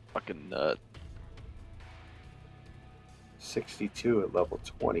 Fucking nut. 62 at level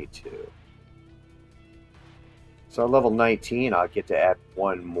 22. So at level 19, I'll get to add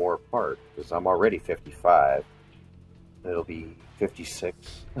one more part because I'm already 55. It'll be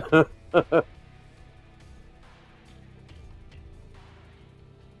 56.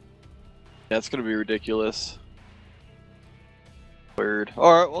 That's gonna be ridiculous. Weird.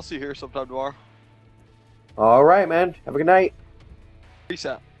 Alright, we'll see you here sometime tomorrow. Alright, man. Have a good night. Peace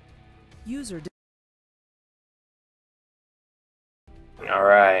out. User.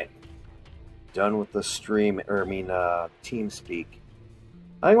 Alright. Done with the stream, or I mean, TeamSpeak.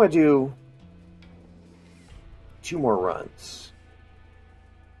 I'm going to do 2 more runs.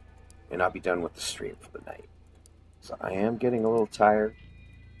 And I'll be done with the stream for the night. So I am getting a little tired.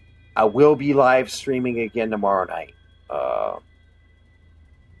 I will be live streaming again tomorrow night.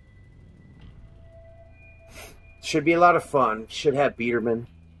 Should be a lot of fun. Should have Biederman,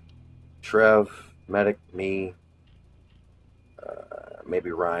 Trev, Medic, me,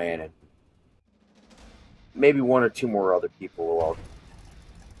 maybe Ryan, and maybe 1 or 2 more other people will all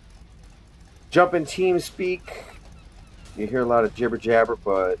jump in TeamSpeak. You hear a lot of jibber jabber,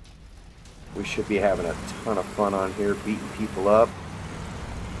 but we should be having a ton of fun on here, beating people up.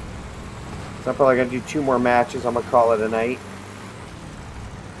 So I'm probably going to do 2 more matches. I'm going to call it a night.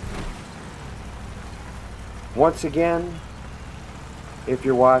 Once again, if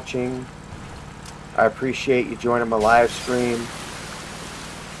you're watching, I appreciate you joining my live stream.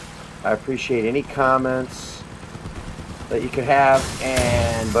 I appreciate any comments that you could have.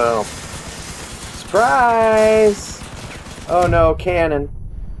 And boom. Surprise! Oh no, cannon.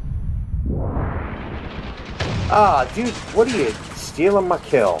 Ah, dude, what are you stealing my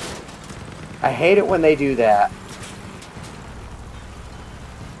kill? I hate it when they do that.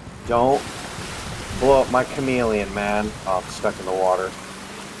 Don't blow up my chameleon, man. Oh, I'm stuck in the water.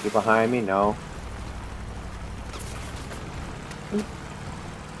 You behind me? No.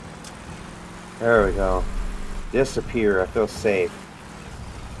 There we go. Disappear. I feel safe.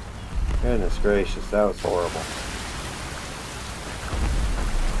 Goodness gracious, that was horrible.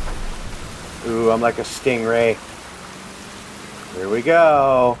 Ooh, I'm like a stingray. Here we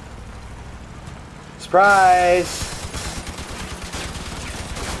go. Surprise!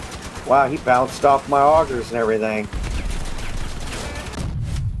 Wow, he bounced off my augers and everything.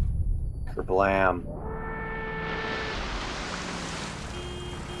 Kerblam.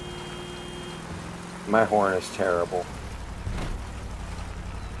 My horn is terrible.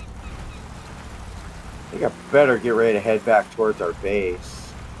 I think I better get ready to head back towards our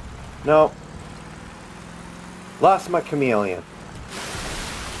base. Nope. Lost my chameleon.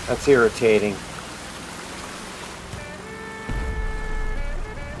 That's irritating.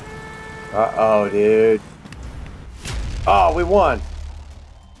 Uh-oh, dude. Oh, we won.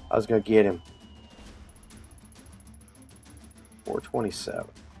 I was going to get him. 427.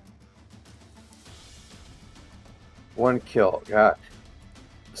 1 kill. Got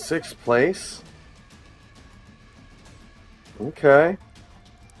 6th place. Okay.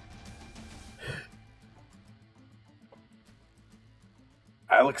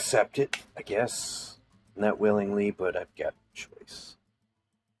 I'll accept it, I guess. Not willingly, but I've got a choice.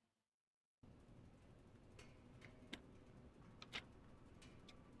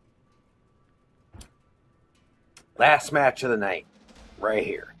 Last match of the night, right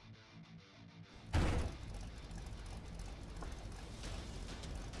here.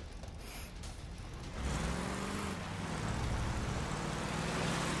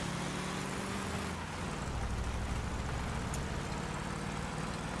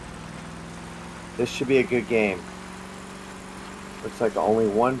 This should be a good game. Looks like only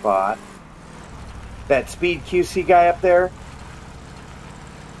 1 bot. That Speed QC guy up there,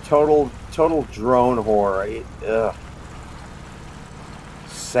 total drone whore. Ugh.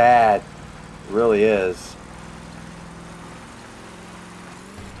 Sad. It really is.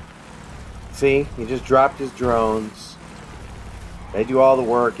 See, he just dropped his drones. They do all the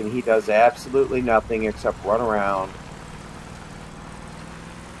work and he does absolutely nothing except run around.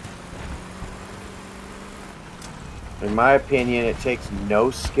 In my opinion, it takes no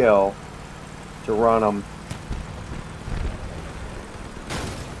skill to run them.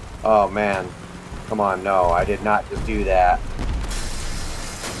 Oh man, come on, no, I did not just do that.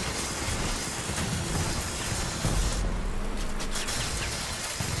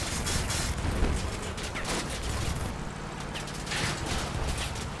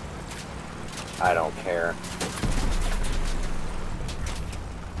 I don't care.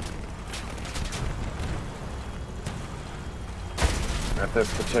 at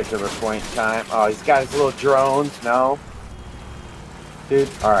this particular point in time. Oh, he's got his little drones. No. Dude,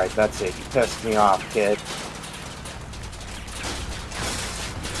 alright, that's it. You pissed me off, kid.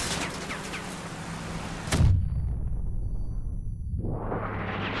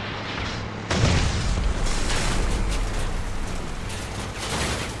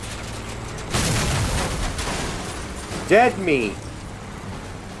 Dead meat.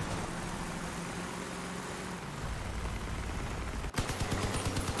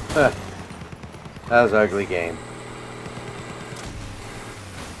 Huh. That was an ugly game.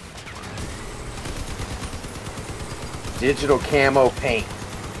 Digital camo paint.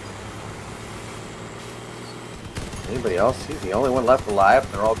 Anybody else? He's the only one left alive.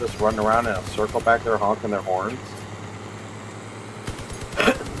 They're all just running around in a circle back there honking their horns.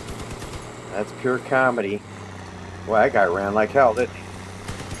 That's pure comedy. Boy, that guy ran like hell, didn't he?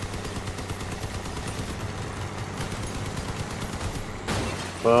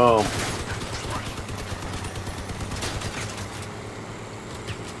 Boom.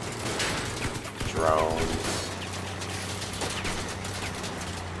 Drones.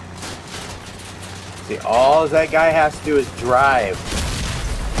 See, all that guy has to do is drive.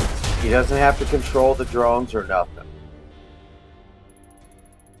 He doesn't have to control the drones or nothing.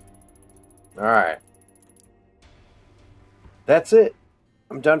 Alright. That's it.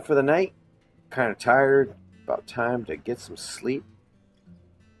 I'm done for the night. Kind of tired. About time to get some sleep.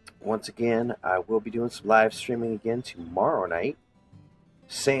 Once again, I will be doing some live streaming again tomorrow night.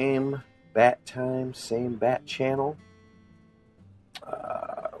 Same bat time, same bat channel.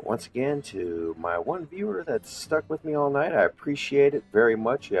 Once again, to my one viewer that's stuck with me all night, I appreciate it very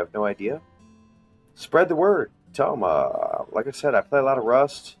much. You have no idea. Spread the word. Tell them, like I said, I play a lot of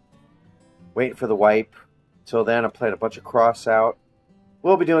Rust. Waiting for the wipe. Till then, I played a bunch of Crossout.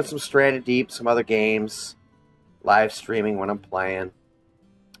 We'll be doing some Stranded Deep, some other games. Live streaming when I'm playing.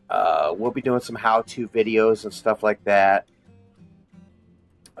 We'll be doing some how-to videos and stuff like that.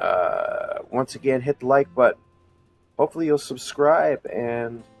 Once again, hit the like button. Hopefully you'll subscribe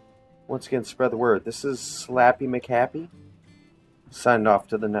and once again spread the word. This is Slappy McHappy. Signed off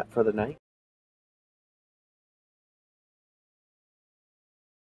to the net for the night.